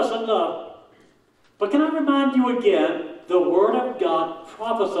loves us enough. But can I remind you again, the Word of God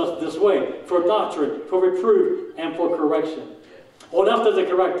profits us this way, for doctrine, for reproof, and for correction. What else does it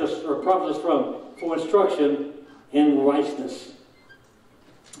correct us or profit us from? For instruction in righteousness.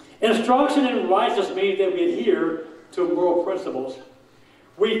 Instruction in righteousness means that we adhere to moral principles.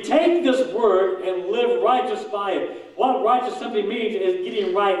 We take this word and live righteous by it. What righteous simply means is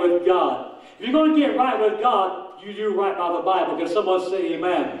getting right with God. If you're going to get right with God, you do right by the Bible. Can someone say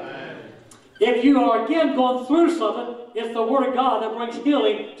amen? Amen. If you are again going through something, it's the Word of God that brings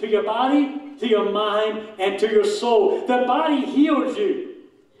healing to your body, to your mind, and to your soul. The body heals you.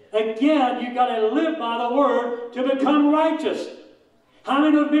 Again, you've got to live by the Word to become righteous. How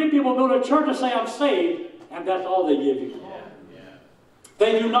many people go to church and say, I'm saved, and that's all they give you?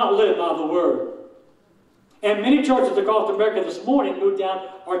 They do not live by the Word. And many churches across America this morning, no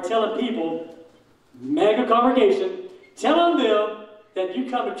doubt, are telling people, mega congregation, telling them that you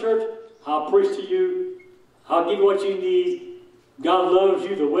come to church, I'll preach to you, I'll give you what you need. God loves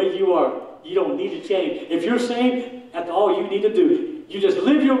you the way you are. You don't need to change. If you're saved, that's all you need to do. You just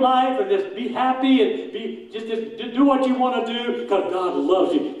live your life and just be happy and just do what you want to do because God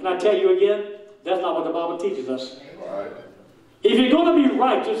loves you. Can I tell you again? That's not what the Bible teaches us. Right. If you're going to be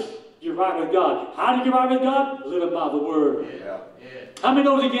righteous, you're right with God. How do you get right with God? Living by the Word. Yeah. Yeah. How many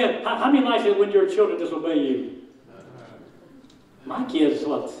knows again? How many likes it when your children disobey you? My kids,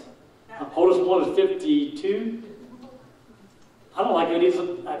 what? Oldest one is 52. I don't like it.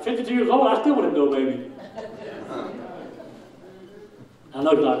 He's at 52 years old. I still want him to obey me. I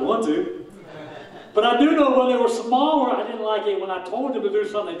know he's not going to. But I do know when they were smaller, I didn't like it when I told them to do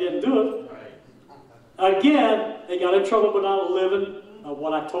something, they didn't do it. Again, they got in trouble for not living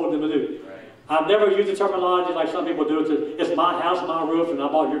what I told them to do. I've never used the terminology like some people do. It's my house, my roof, and I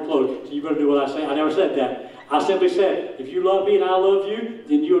bought your clothes, so you better do what I say. I never said that. I simply said, if you love me and I love you,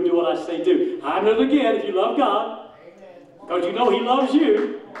 then you'll do what I say do. I know again, if you love God, because you know He loves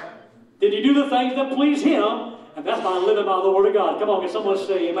you, then you do the things that please Him, and that's by living by the Word of God. Come on, can someone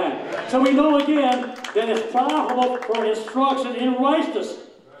say amen? So we know again that it's profitable for instruction in righteousness.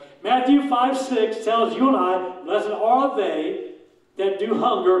 Matthew 5:6 tells you and I, blessed are they that do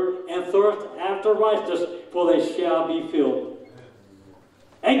hunger and thirst after righteousness, for they shall be filled.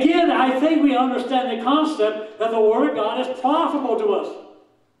 Again, I think we understand the concept that the Word of God is profitable to us.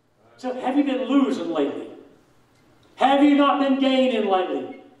 So have you been losing lately? Have you not been gaining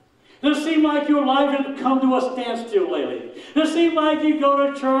lately? Does it seem like your life has come to a standstill lately? Does it seem like you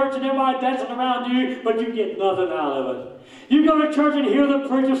go to church and everybody dancing around you, but you get nothing out of it? You go to church and hear the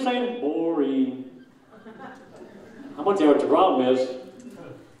preacher saying, boring. I'm going to tell you what the problem is.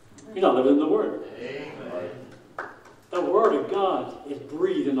 You're not living in the Word. The Word of God is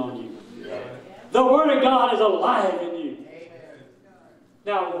breathing on you. The Word of God is alive in you.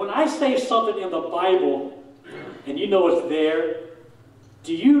 Now, when I say something in the Bible, and you know it's there,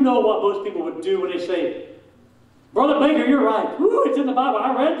 do you know what most people would do when they say, Brother Baker, you're right. Woo, it's in the Bible.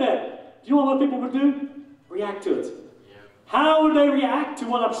 I read that. Do you know what most people would do? React to it. How would they react to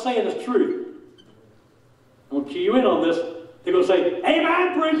what I'm saying is truth? I'm going to cue you in on this. They're going to say,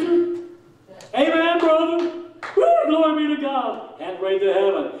 amen, preacher. Amen, brother. Woo, glory be to God. Hand raised to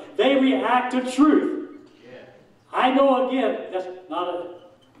heaven. They react to truth. I know, again, that's not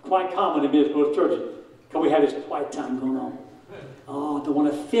quite common in most churches. Because we have this quiet time going on. Oh, don't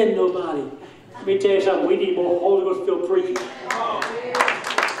want to offend nobody. Let me tell you something. We need more Holy Ghost filled preachers.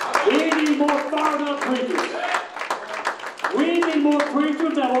 We need more fired up preachers. We need more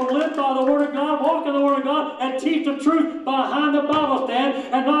preachers that will live by the Word of God, walk in the Word of God, and teach the truth behind the Bible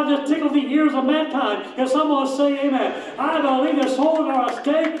stand, and not just tickle the ears of mankind. Can someone say amen? I believe their souls are at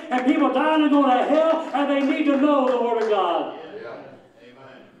stake, and people dying and going to hell, and they need to know the Word of God. Yeah.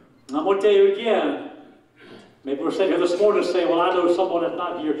 Amen. I'm going to tell you again. Maybe we're sitting here this morning saying, well, I know someone that's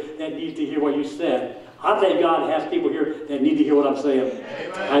not here that needs to hear what you said. I think God has people here that need to hear what I'm saying.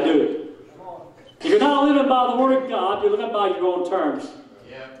 Amen. I do. If you're not living by the Word of God, you're living by your own terms.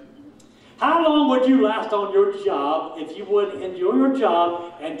 Yep. How long would you last on your job if you would enjoy your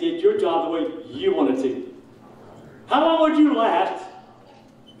job and did your job the way you wanted to? How long would you last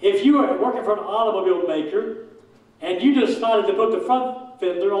if you were working for an automobile maker and you decided to put the front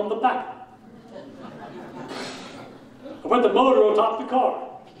fender on the back? put the motor on top of the car.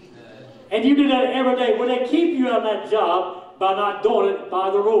 And you do that every day. Will they keep you on that job by not doing it by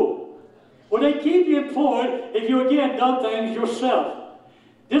the rule? Will they keep you employed if you again done things yourself?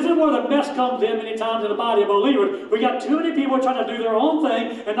 This is where the mess comes in many times in the body of believers. We got too many people trying to do their own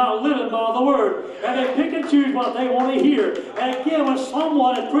thing and not living by the Word. And they pick and choose what they want to hear. And again, when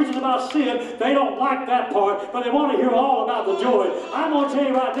someone is preaching about sin, they don't like that part, but they want to hear all about the joy. I'm going to tell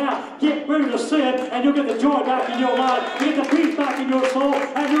you right now, get rid of the sin, and you'll get the joy back in your life. You'll get the peace back in your soul,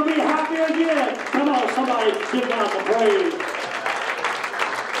 and you'll be happy again. Come on, somebody give God some praise.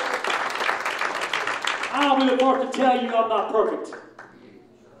 I'll be the first to tell you I'm not perfect.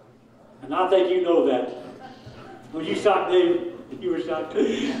 And I think you know that. When you shocked David, you were shocked.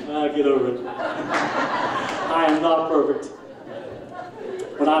 Get over it. I am not perfect.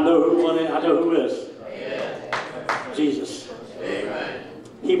 But I know who won it. I know who is. Jesus.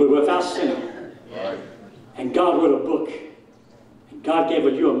 He was without sin. And God wrote a book. And God gave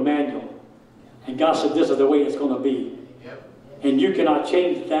you a manual. And God said this is the way it's going to be. And you cannot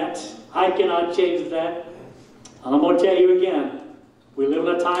change that. I cannot change that. And I'm going to tell you again. We live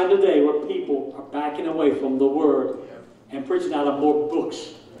in a time today where people are backing away from the Word and preaching out of more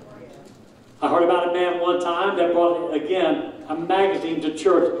books. I heard about a man one time that brought, again, a magazine to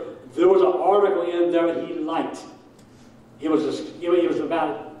church. There was an article in there he liked. It was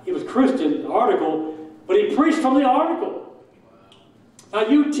Christian article, but he preached from the article. Now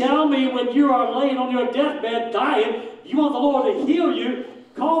you tell me when you are laying on your deathbed dying, you want the Lord to heal you,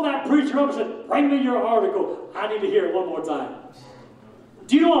 call that preacher up and say, bring me your article. I need to hear it one more time.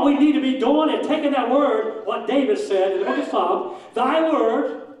 Do you know what we need to be doing? And taking that word, what David said in the book of Psalms, thy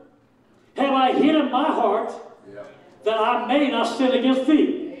word have I hid in my heart that I may not sin against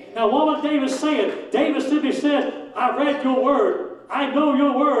thee. Now what was David saying? David simply says, I read your word. I know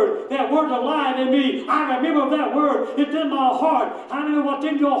your word. That word's alive in me. I remember that word. It's in my heart. I know what's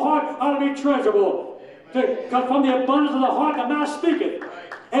in your heart ought to be treasurable. Because from the abundance of the heart the mouth speaketh.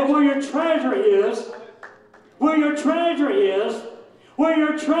 And where your treasure is,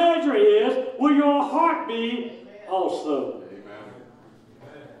 will your heart be also. Amen.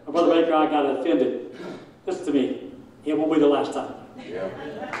 Brother Baker, I got offended. Listen to me. It won't be the last time. Yeah.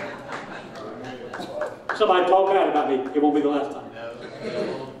 Somebody talk bad about me. It won't be the last time.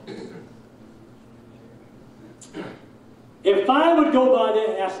 If I would go by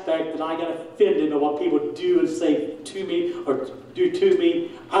the aspect that I got offended by what people do and say to me or do to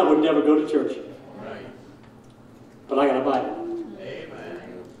me, I would never go to church. Right. But I got a Bible.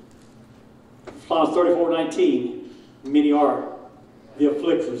 Psalms 34:19, many are the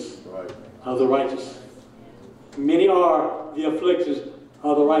afflictions of the righteous. Many are the afflictions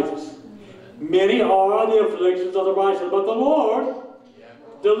of the righteous. Many are the afflictions of the righteous, but the Lord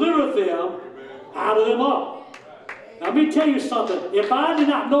delivereth them out of them all. Now let me tell you something. If I did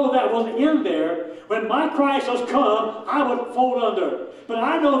not know that was in there, when my crisis come, I would fold under. But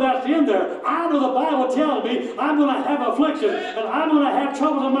I know that's in there. I know the Bible tells me I'm going to have affliction and I'm going to have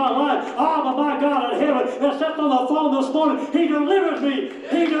troubles in my life. Oh, but my God in heaven that sat on the throne this morning, He delivers me.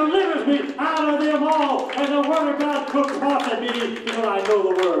 He delivers me out of them all. And the Word of God could profit me because I know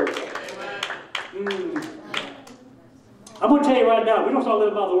the Word. I'm going to tell you right now, we don't start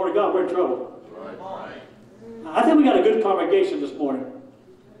living by the Word of God, we're in trouble. I think we got a good congregation this morning.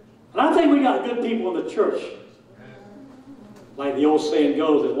 And I think we got good people in the church. Like the old saying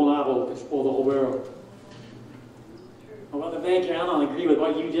goes, that one eyeball can spoil the whole world. Well, Brother Baker, I don't agree with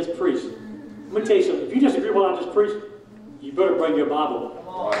what you just preached. Let me tell you something. If you disagree with what I just preached, you better bring your Bible.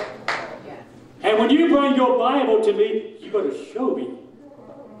 And when you bring your Bible to me, you better show me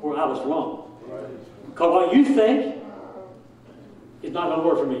where I was wrong. Because what you think is not going to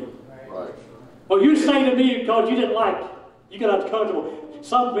work for me. What you say to me because you didn't like, you get uncomfortable.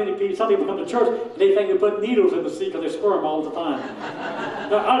 Some people come to church and they think they put needles in the seat because they squirm all the time.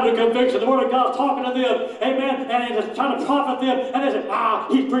 They're under conviction. The Word of God's talking to them. Amen. And they're trying to profit them. And they say,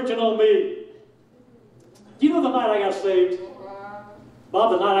 he's preaching on me. Do you know the night I got saved?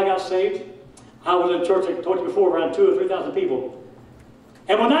 Bob, the night I got saved, I was in church, I told you before, around 2,000 or 3,000 people.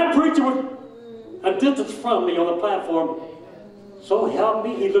 And when that preacher was a distance from me on the platform, so help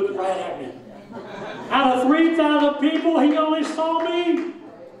me, he looked right at me. Out of 3,000 people, he only saw me.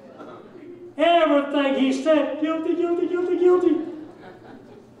 Everything he said, guilty, guilty, guilty, guilty. You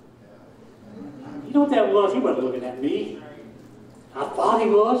know what that was? He wasn't looking at me. I thought he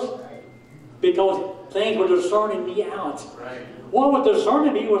was. Because things were discerning me out. What was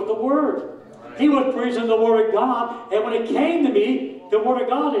discerning me was the Word. He was preaching the Word of God. And when it came to me, the Word of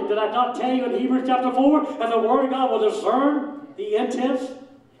God, did I not tell you in Hebrews chapter 4, that the Word of God will discern the intents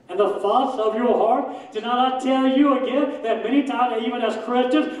and the thoughts of your heart? Did not I tell you again that many times, that even as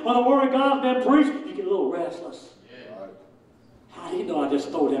Christians, when the Word of God has been preached, you get a little restless? Yeah. How do you know I just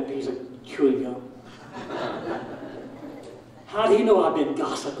stole that piece of chewing gum? How do you know I've been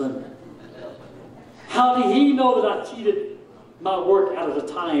gossiping? How do he know that I cheated my work out of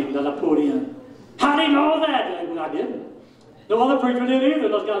the time that I put in? How do you know that? Well, I didn't. No other preacher did either,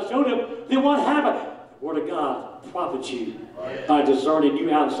 unless God showed him. Then what happened? The Word of God profits you by discerning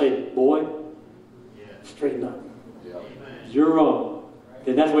you out and say, boy, straighten up. Yeah. You're wrong.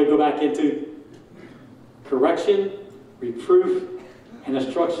 Then that's where we go back into correction, reproof, and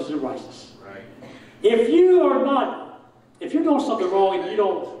instructions in righteousness. Right. If you're doing something wrong and you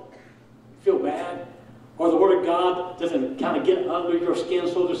don't feel bad, or the Word of God doesn't kind of get under your skin,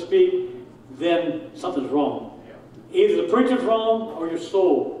 so to speak, then something's wrong. Either the preacher's wrong or your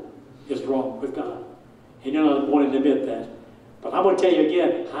soul is wrong with God. And you're not wanting to admit that. But I'm going to tell you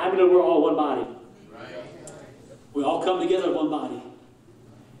again, how many we're all one body? We all come together in one body.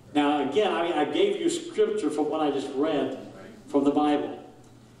 Now, again, I gave you scripture from what I just read from the Bible.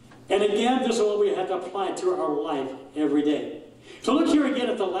 And again, this is what we have to apply to our life every day. So look here again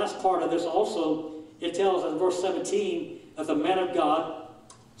at the last part of this also. It tells us in verse 17 that the man of God,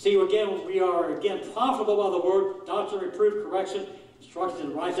 see again, we are again profitable by the word, doctrine, reproof, correction, instruction,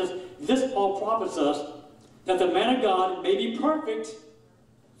 and righteousness. This all profits us, that the man of God may be perfect,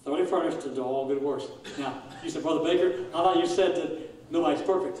 thoroughly furnished to do all good works. Now, you said, Brother Baker, I thought you said that nobody's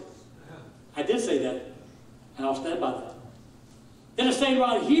perfect. I did say that, and I'll stand by that. Then it's saying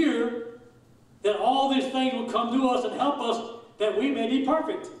right here that all these things will come to us and help us that we may be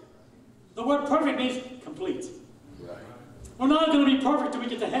perfect. The word perfect means complete. Right. We're not going to be perfect till we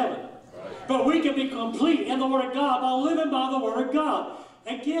get to heaven. Right. But we can be complete in the Word of God by living by the Word of God.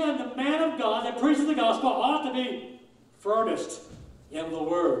 Again, the man of God that preaches the gospel ought to be furnished in the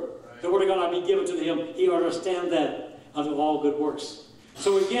Word. Right. The Word of God ought to be given to him. He ought to understand that unto all good works.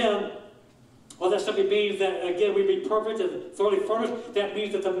 So again, well, that simply means that, again, we be perfect and thoroughly furnished. That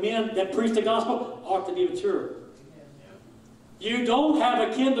means that the men that preach the gospel ought to be mature. You don't have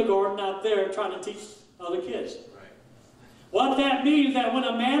a kindergarten out there trying to teach other kids. Right. What that means that when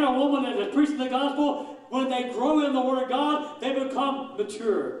a man or woman that is preaching the gospel, when they grow in the Word of God, they become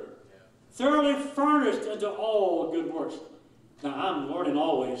mature, thoroughly furnished into all good works. Now, I'm learning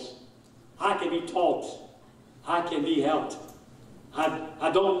always. I can be taught. I can be helped. I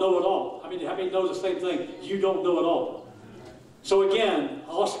don't know it all. I mean, how many knows the same thing? You don't know it all. So again,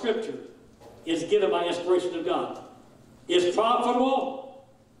 all Scripture is given by inspiration of God. Is profitable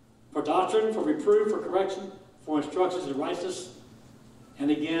for doctrine, for reproof, for correction, for instructions in righteousness,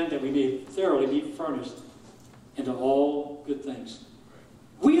 and again, that we may thoroughly be furnished into all good things.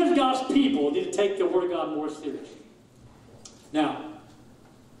 We as God's people need to take the Word of God more seriously. Now,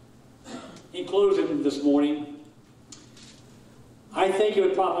 in closing this morning, I think it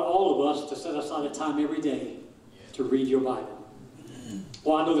would profit all of us to set aside a time every day to read your Bible.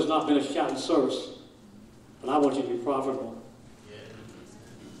 Well, I know there's not been a shouting service, but I want you to be profitable.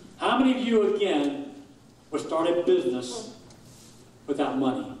 How many of you, again, would start a business without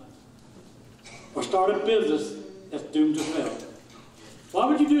money? Or start a business that's doomed to fail? Why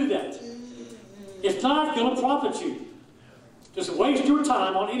would you do that? It's not going to profit you. Just waste your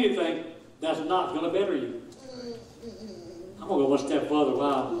time on anything that's not going to better you. I'm going to go one step further.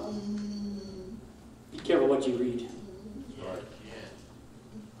 Wow. Be careful what you read.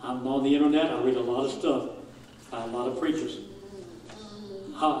 I'm on the internet. I read a lot of stuff. A lot of preachers.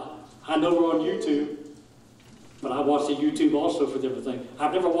 I know we're on YouTube, but I watch the YouTube also for different things.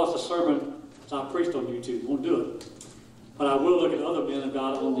 I've never watched a sermon that I preached on YouTube. Won't do it. But I will look at other men of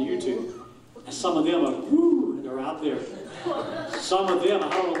God on the YouTube. And some of them are, whoo, they're out there. Some of them, I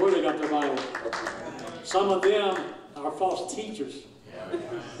don't know where they got their Bible. Some of them are false teachers.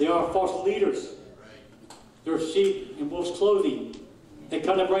 They are false leaders. They're sheep in wolf's clothing. They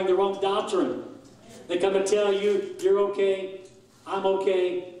come to bring the wrong doctrine. They come to tell you, you're okay, I'm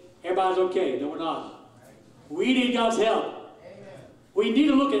okay, everybody's okay. No, we're not. We need God's help. We need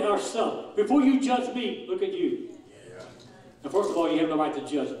to look at ourselves. Before you judge me, look at you. Now, first of all, you have no right to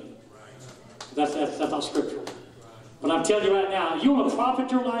judge me. That's not scriptural. But I'm telling you right now, you want to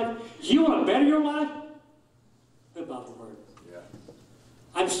profit your life? You want to better your life? Live by the Word.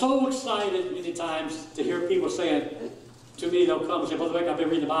 I'm so excited many times to hear people saying to me, they'll come and say, Brother Beck, I've been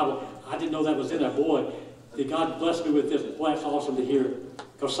reading the Bible. I didn't know that was in there. Boy, did God bless me with this. Boy, that's awesome to hear.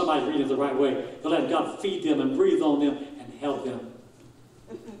 Because somebody's reading it the right way. They'll let God feed them and breathe on them and help them.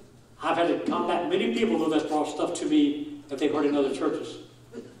 I've had to combat many people though that's brought stuff to me that they've heard in other churches.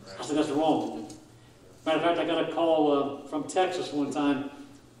 I said, that's wrong. Matter of fact, I got a call from Texas one time.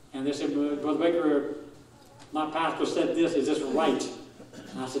 And they said, Brother Baker, my pastor said this, is this right?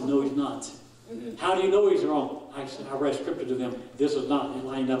 And I said, no, he's not. How do you know he's wrong? I said, I read scripture to them. This is not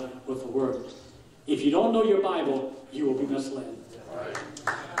lined up with the word. If you don't know your Bible, you will be misled.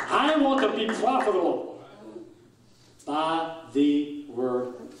 I want to be profitable by the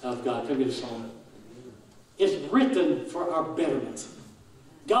word of God. Come get a song. It's written for our betterment.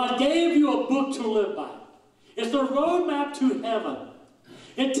 God gave you a book to live by. It's the roadmap to heaven.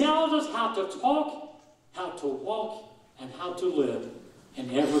 It tells us how to talk, how to walk, and how to live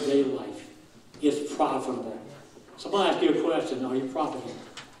in everyday life. It's profitable. So I'm going to ask you a question. Are you profitable?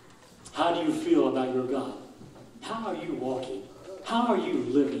 How do you feel about your God? How are you walking? How are you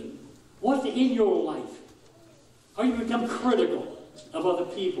living? What's in your life? Are you become critical of other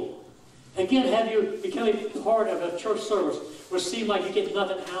people? Again, have you become a part of a church service where it seems like you get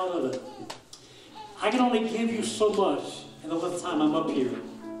nothing out of it? I can only give you so much in the little time I'm up here.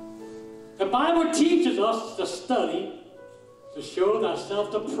 The Bible teaches us to study, to show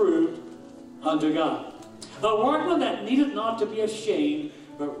thyself approved unto God. A workman that needeth not to be ashamed,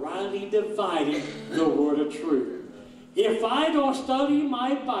 but rightly dividing the word of truth. If I don't study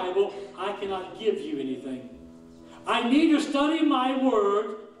my Bible, I cannot give you anything. I need to study my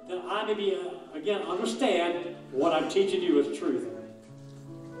word that I may be, again, understand what I'm teaching you is truth.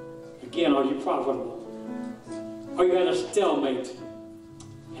 Again, are you profitable? Are you at a stalemate?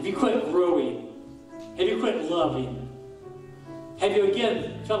 Have you quit growing? Have you quit loving? Have you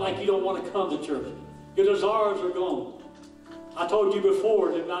again felt like you don't want to come to church? Your desires are gone. I told you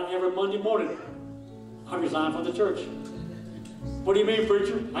before that about every Monday morning, I resign from the church. What do you mean,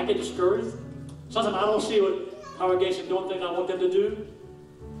 preacher? I get discouraged. Sometimes I don't see what congregation doing things I want them to do.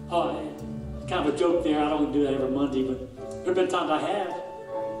 Kind of a joke there. I don't do that every Monday, but there have been times I have.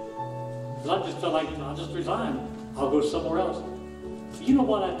 Because I just felt like I'll just resign. I'll go somewhere else. You know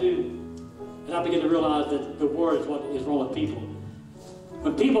what I do? And I begin to realize that the word is what is wrong with people.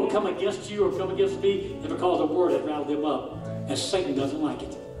 When people come against you or come against me, it's because the word has riled them up. And Satan doesn't like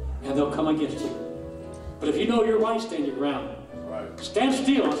it. And they'll come against you. But if you know you're right, stand your ground. Right. Stand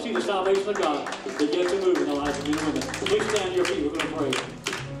still and see the salvation of God begin to move in the lives of men and women. Please stand to your feet. We're going to pray.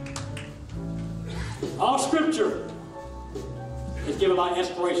 All Scripture is given by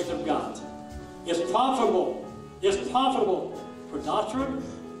inspiration of God. It's profitable. It's profitable for doctrine,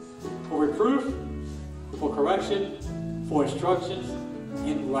 for reproof, for correction, for instruction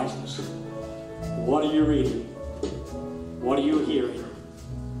in righteousness. What are you reading? What are you hearing?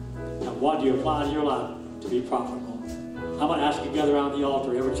 And what do you apply to your life to be profitable? I'm going to ask you to gather around the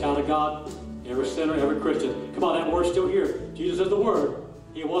altar, every child of God, every sinner, every Christian. Come on, that word's still here. Jesus is the Word.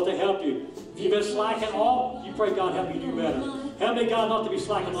 He wants to help you. If you've been slacking off, you pray God help you do better. Help me, God, not to be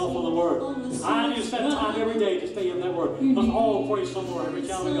slacking off on the Word. I need to spend time every day to stay in that Word. Let's all pray somewhere, every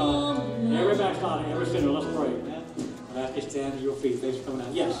child of God, every backslider, every sinner. Let's pray. I'll ask you to stand to your feet. Thanks for coming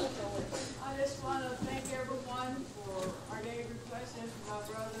out. Yes. I just want to thank everyone for our day request and for my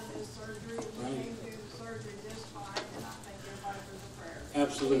brother and his surgery. He came through the surgery just fine, and I thank everybody for the prayer.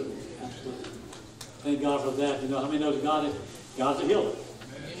 Absolutely. Absolutely. Thank God for that. You know, how many knows God's a healer?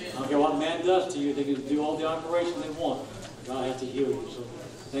 I don't care what man does to you, they can do all the operation they want. God has to heal you. So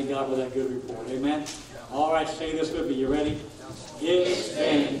thank God for that good report. Amen? All right, say this with me. You ready? It's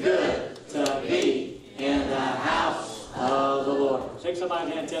been good to be in the house of the Lord. Shake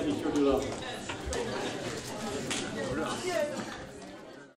somebody's hand and tell me you sure do love them.